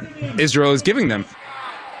that Israel is giving them.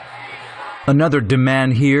 Another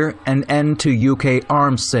demand here, an end to UK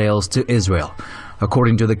arms sales to Israel.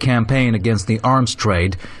 According to the Campaign Against the Arms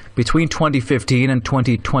Trade, between 2015 and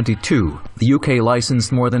 2022, the UK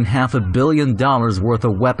licensed more than $500 million worth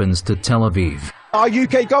of weapons to Tel Aviv. Our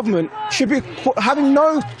UK government should be having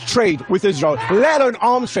no trade with Israel, let alone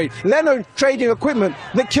arms trade, let alone trading equipment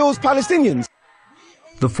that kills Palestinians.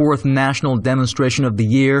 The fourth national demonstration of the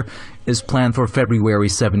year is planned for February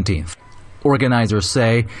 17th. Organizers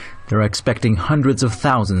say they're expecting hundreds of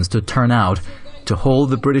thousands to turn out to hold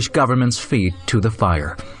the British government's feet to the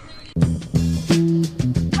fire.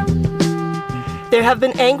 There have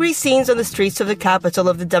been angry scenes on the streets of the capital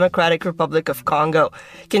of the Democratic Republic of Congo.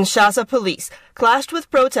 Kinshasa police clashed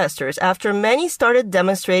with protesters after many started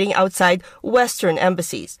demonstrating outside Western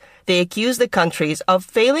embassies. They accused the countries of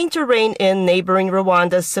failing to rein in neighboring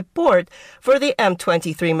Rwanda's support for the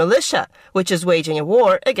M23 militia, which is waging a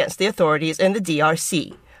war against the authorities in the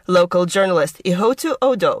DRC. Local journalist Ihotu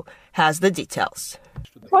Odo has the details.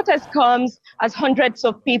 Protest comes as hundreds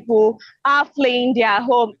of people are fleeing their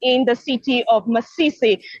home in the city of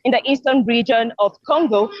Masisi in the eastern region of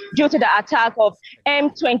Congo due to the attack of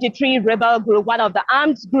M23 rebel group, one of the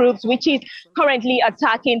armed groups which is currently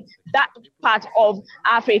attacking that part of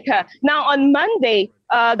Africa. Now, on Monday,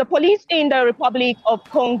 the police in the Republic of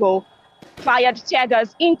Congo fired tear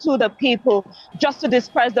gas into the people just to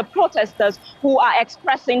disperse the protesters who are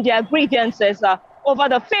expressing their grievances over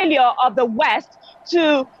the failure of the West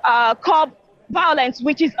to curb violence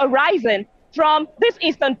which is arising from this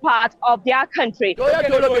eastern part of their country.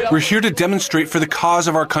 We're here to demonstrate for the cause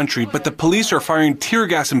of our country, but the police are firing tear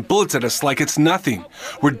gas and bullets at us like it's nothing.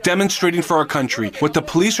 We're demonstrating for our country. What the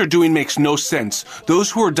police are doing makes no sense.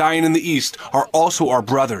 Those who are dying in the east are also our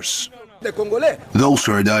brothers. Those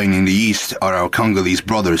who are dying in the east are our Congolese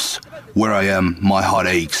brothers. Where I am, my heart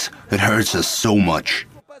aches. It hurts us so much.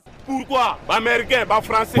 Why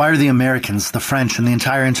are the Americans, the French, and the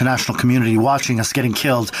entire international community watching us getting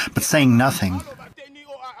killed, but saying nothing?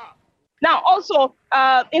 Now, also,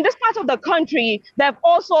 in this part of the country, the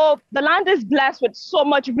land is blessed with so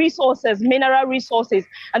much resources, mineral resources,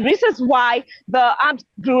 and this is why the armed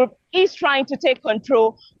group is trying to take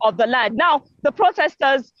control of the land. Now, the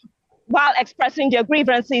protesters, while expressing their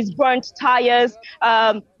grievances, burnt tires,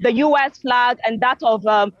 the U.S. flag and that of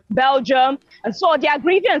Belgium. And so their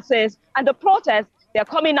grievances and the protest they're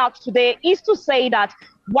coming out today is to say that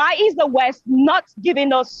why is the West not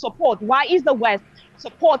giving us support? Why is the West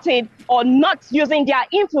supporting or not using their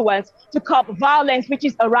influence to curb violence which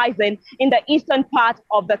is arising in the eastern part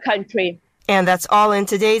of the country? And that's all in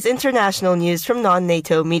today's international news from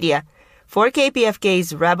non-NATO media. For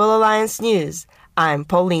KPFK's Rebel Alliance News, I'm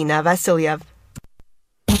Paulina Vasilyev.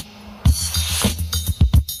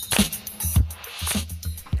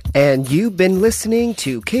 And you've been listening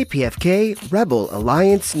to KPFK Rebel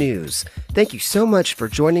Alliance News. Thank you so much for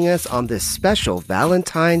joining us on this special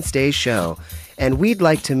Valentine's Day show. And we'd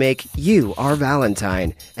like to make you our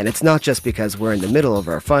Valentine. And it's not just because we're in the middle of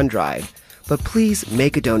our fund drive. But please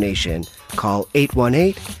make a donation. Call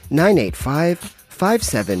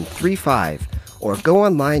 818-985-5735 or go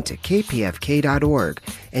online to kpfk.org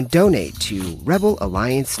and donate to Rebel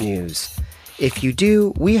Alliance News. If you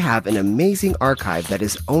do, we have an amazing archive that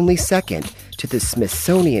is only second to the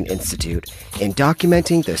Smithsonian Institute in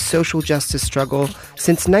documenting the social justice struggle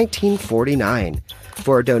since 1949.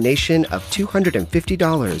 For a donation of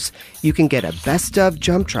 $250, you can get a Best of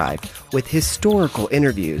Jump Drive with historical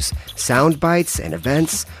interviews, sound bites, and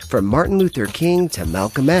events from Martin Luther King to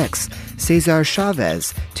Malcolm X, Cesar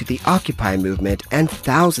Chavez to the Occupy movement, and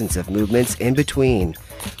thousands of movements in between.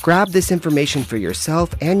 Grab this information for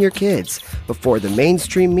yourself and your kids before the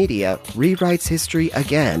mainstream media rewrites history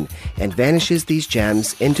again and vanishes these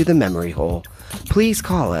gems into the memory hole. Please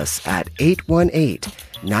call us at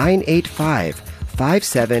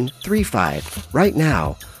 818-985-5735 right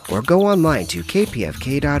now or go online to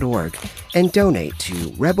kpfk.org and donate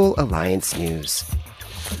to Rebel Alliance News.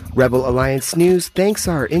 Rebel Alliance News thanks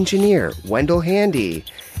our engineer, Wendell Handy,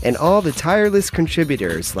 and all the tireless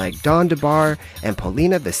contributors like Don DeBar and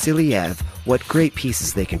Paulina Vasilyev. What great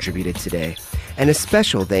pieces they contributed today. And a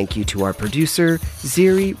special thank you to our producer,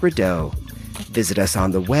 Ziri Rideau. Visit us on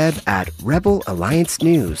the web at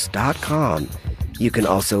rebelalliancenews.com. You can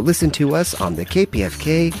also listen to us on the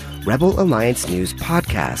KPFK Rebel Alliance News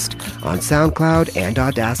podcast on SoundCloud and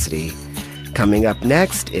Audacity. Coming up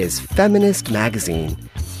next is Feminist Magazine.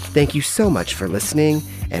 Thank you so much for listening,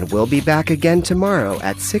 and we'll be back again tomorrow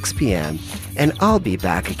at 6 p.m., and I'll be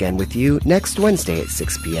back again with you next Wednesday at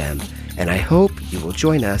 6 p.m., and I hope you will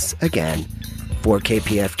join us again. For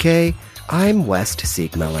KPFK, I'm West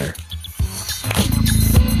Siegmiller.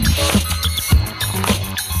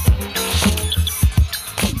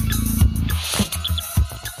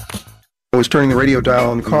 I was turning the radio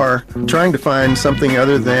dial in the car, trying to find something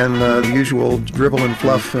other than the usual dribble and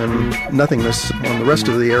fluff and nothingness on the rest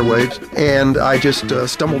of the airwaves, and I just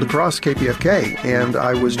stumbled across KPFK, and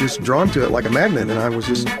I was just drawn to it like a magnet, and I was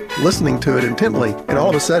just listening to it intently, and all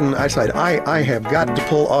of a sudden I decided I have got to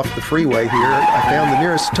pull off the freeway here. I found the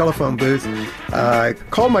nearest telephone booth,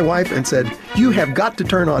 called my wife and said, "You have got to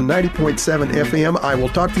turn on 90.7 FM. I will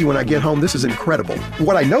talk to you when I get home. This is incredible."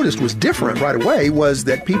 What I noticed was different right away was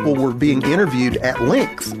that people were being interviewed at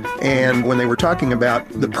length, and when they were talking about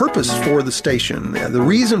the purpose for the station, the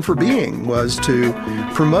reason for being was to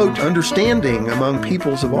promote understanding among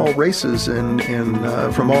peoples of all races and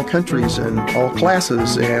from all countries and all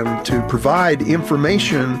classes, and to provide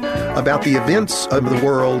information about the events of the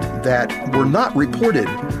world that were not reported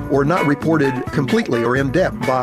or not reported completely or in depth by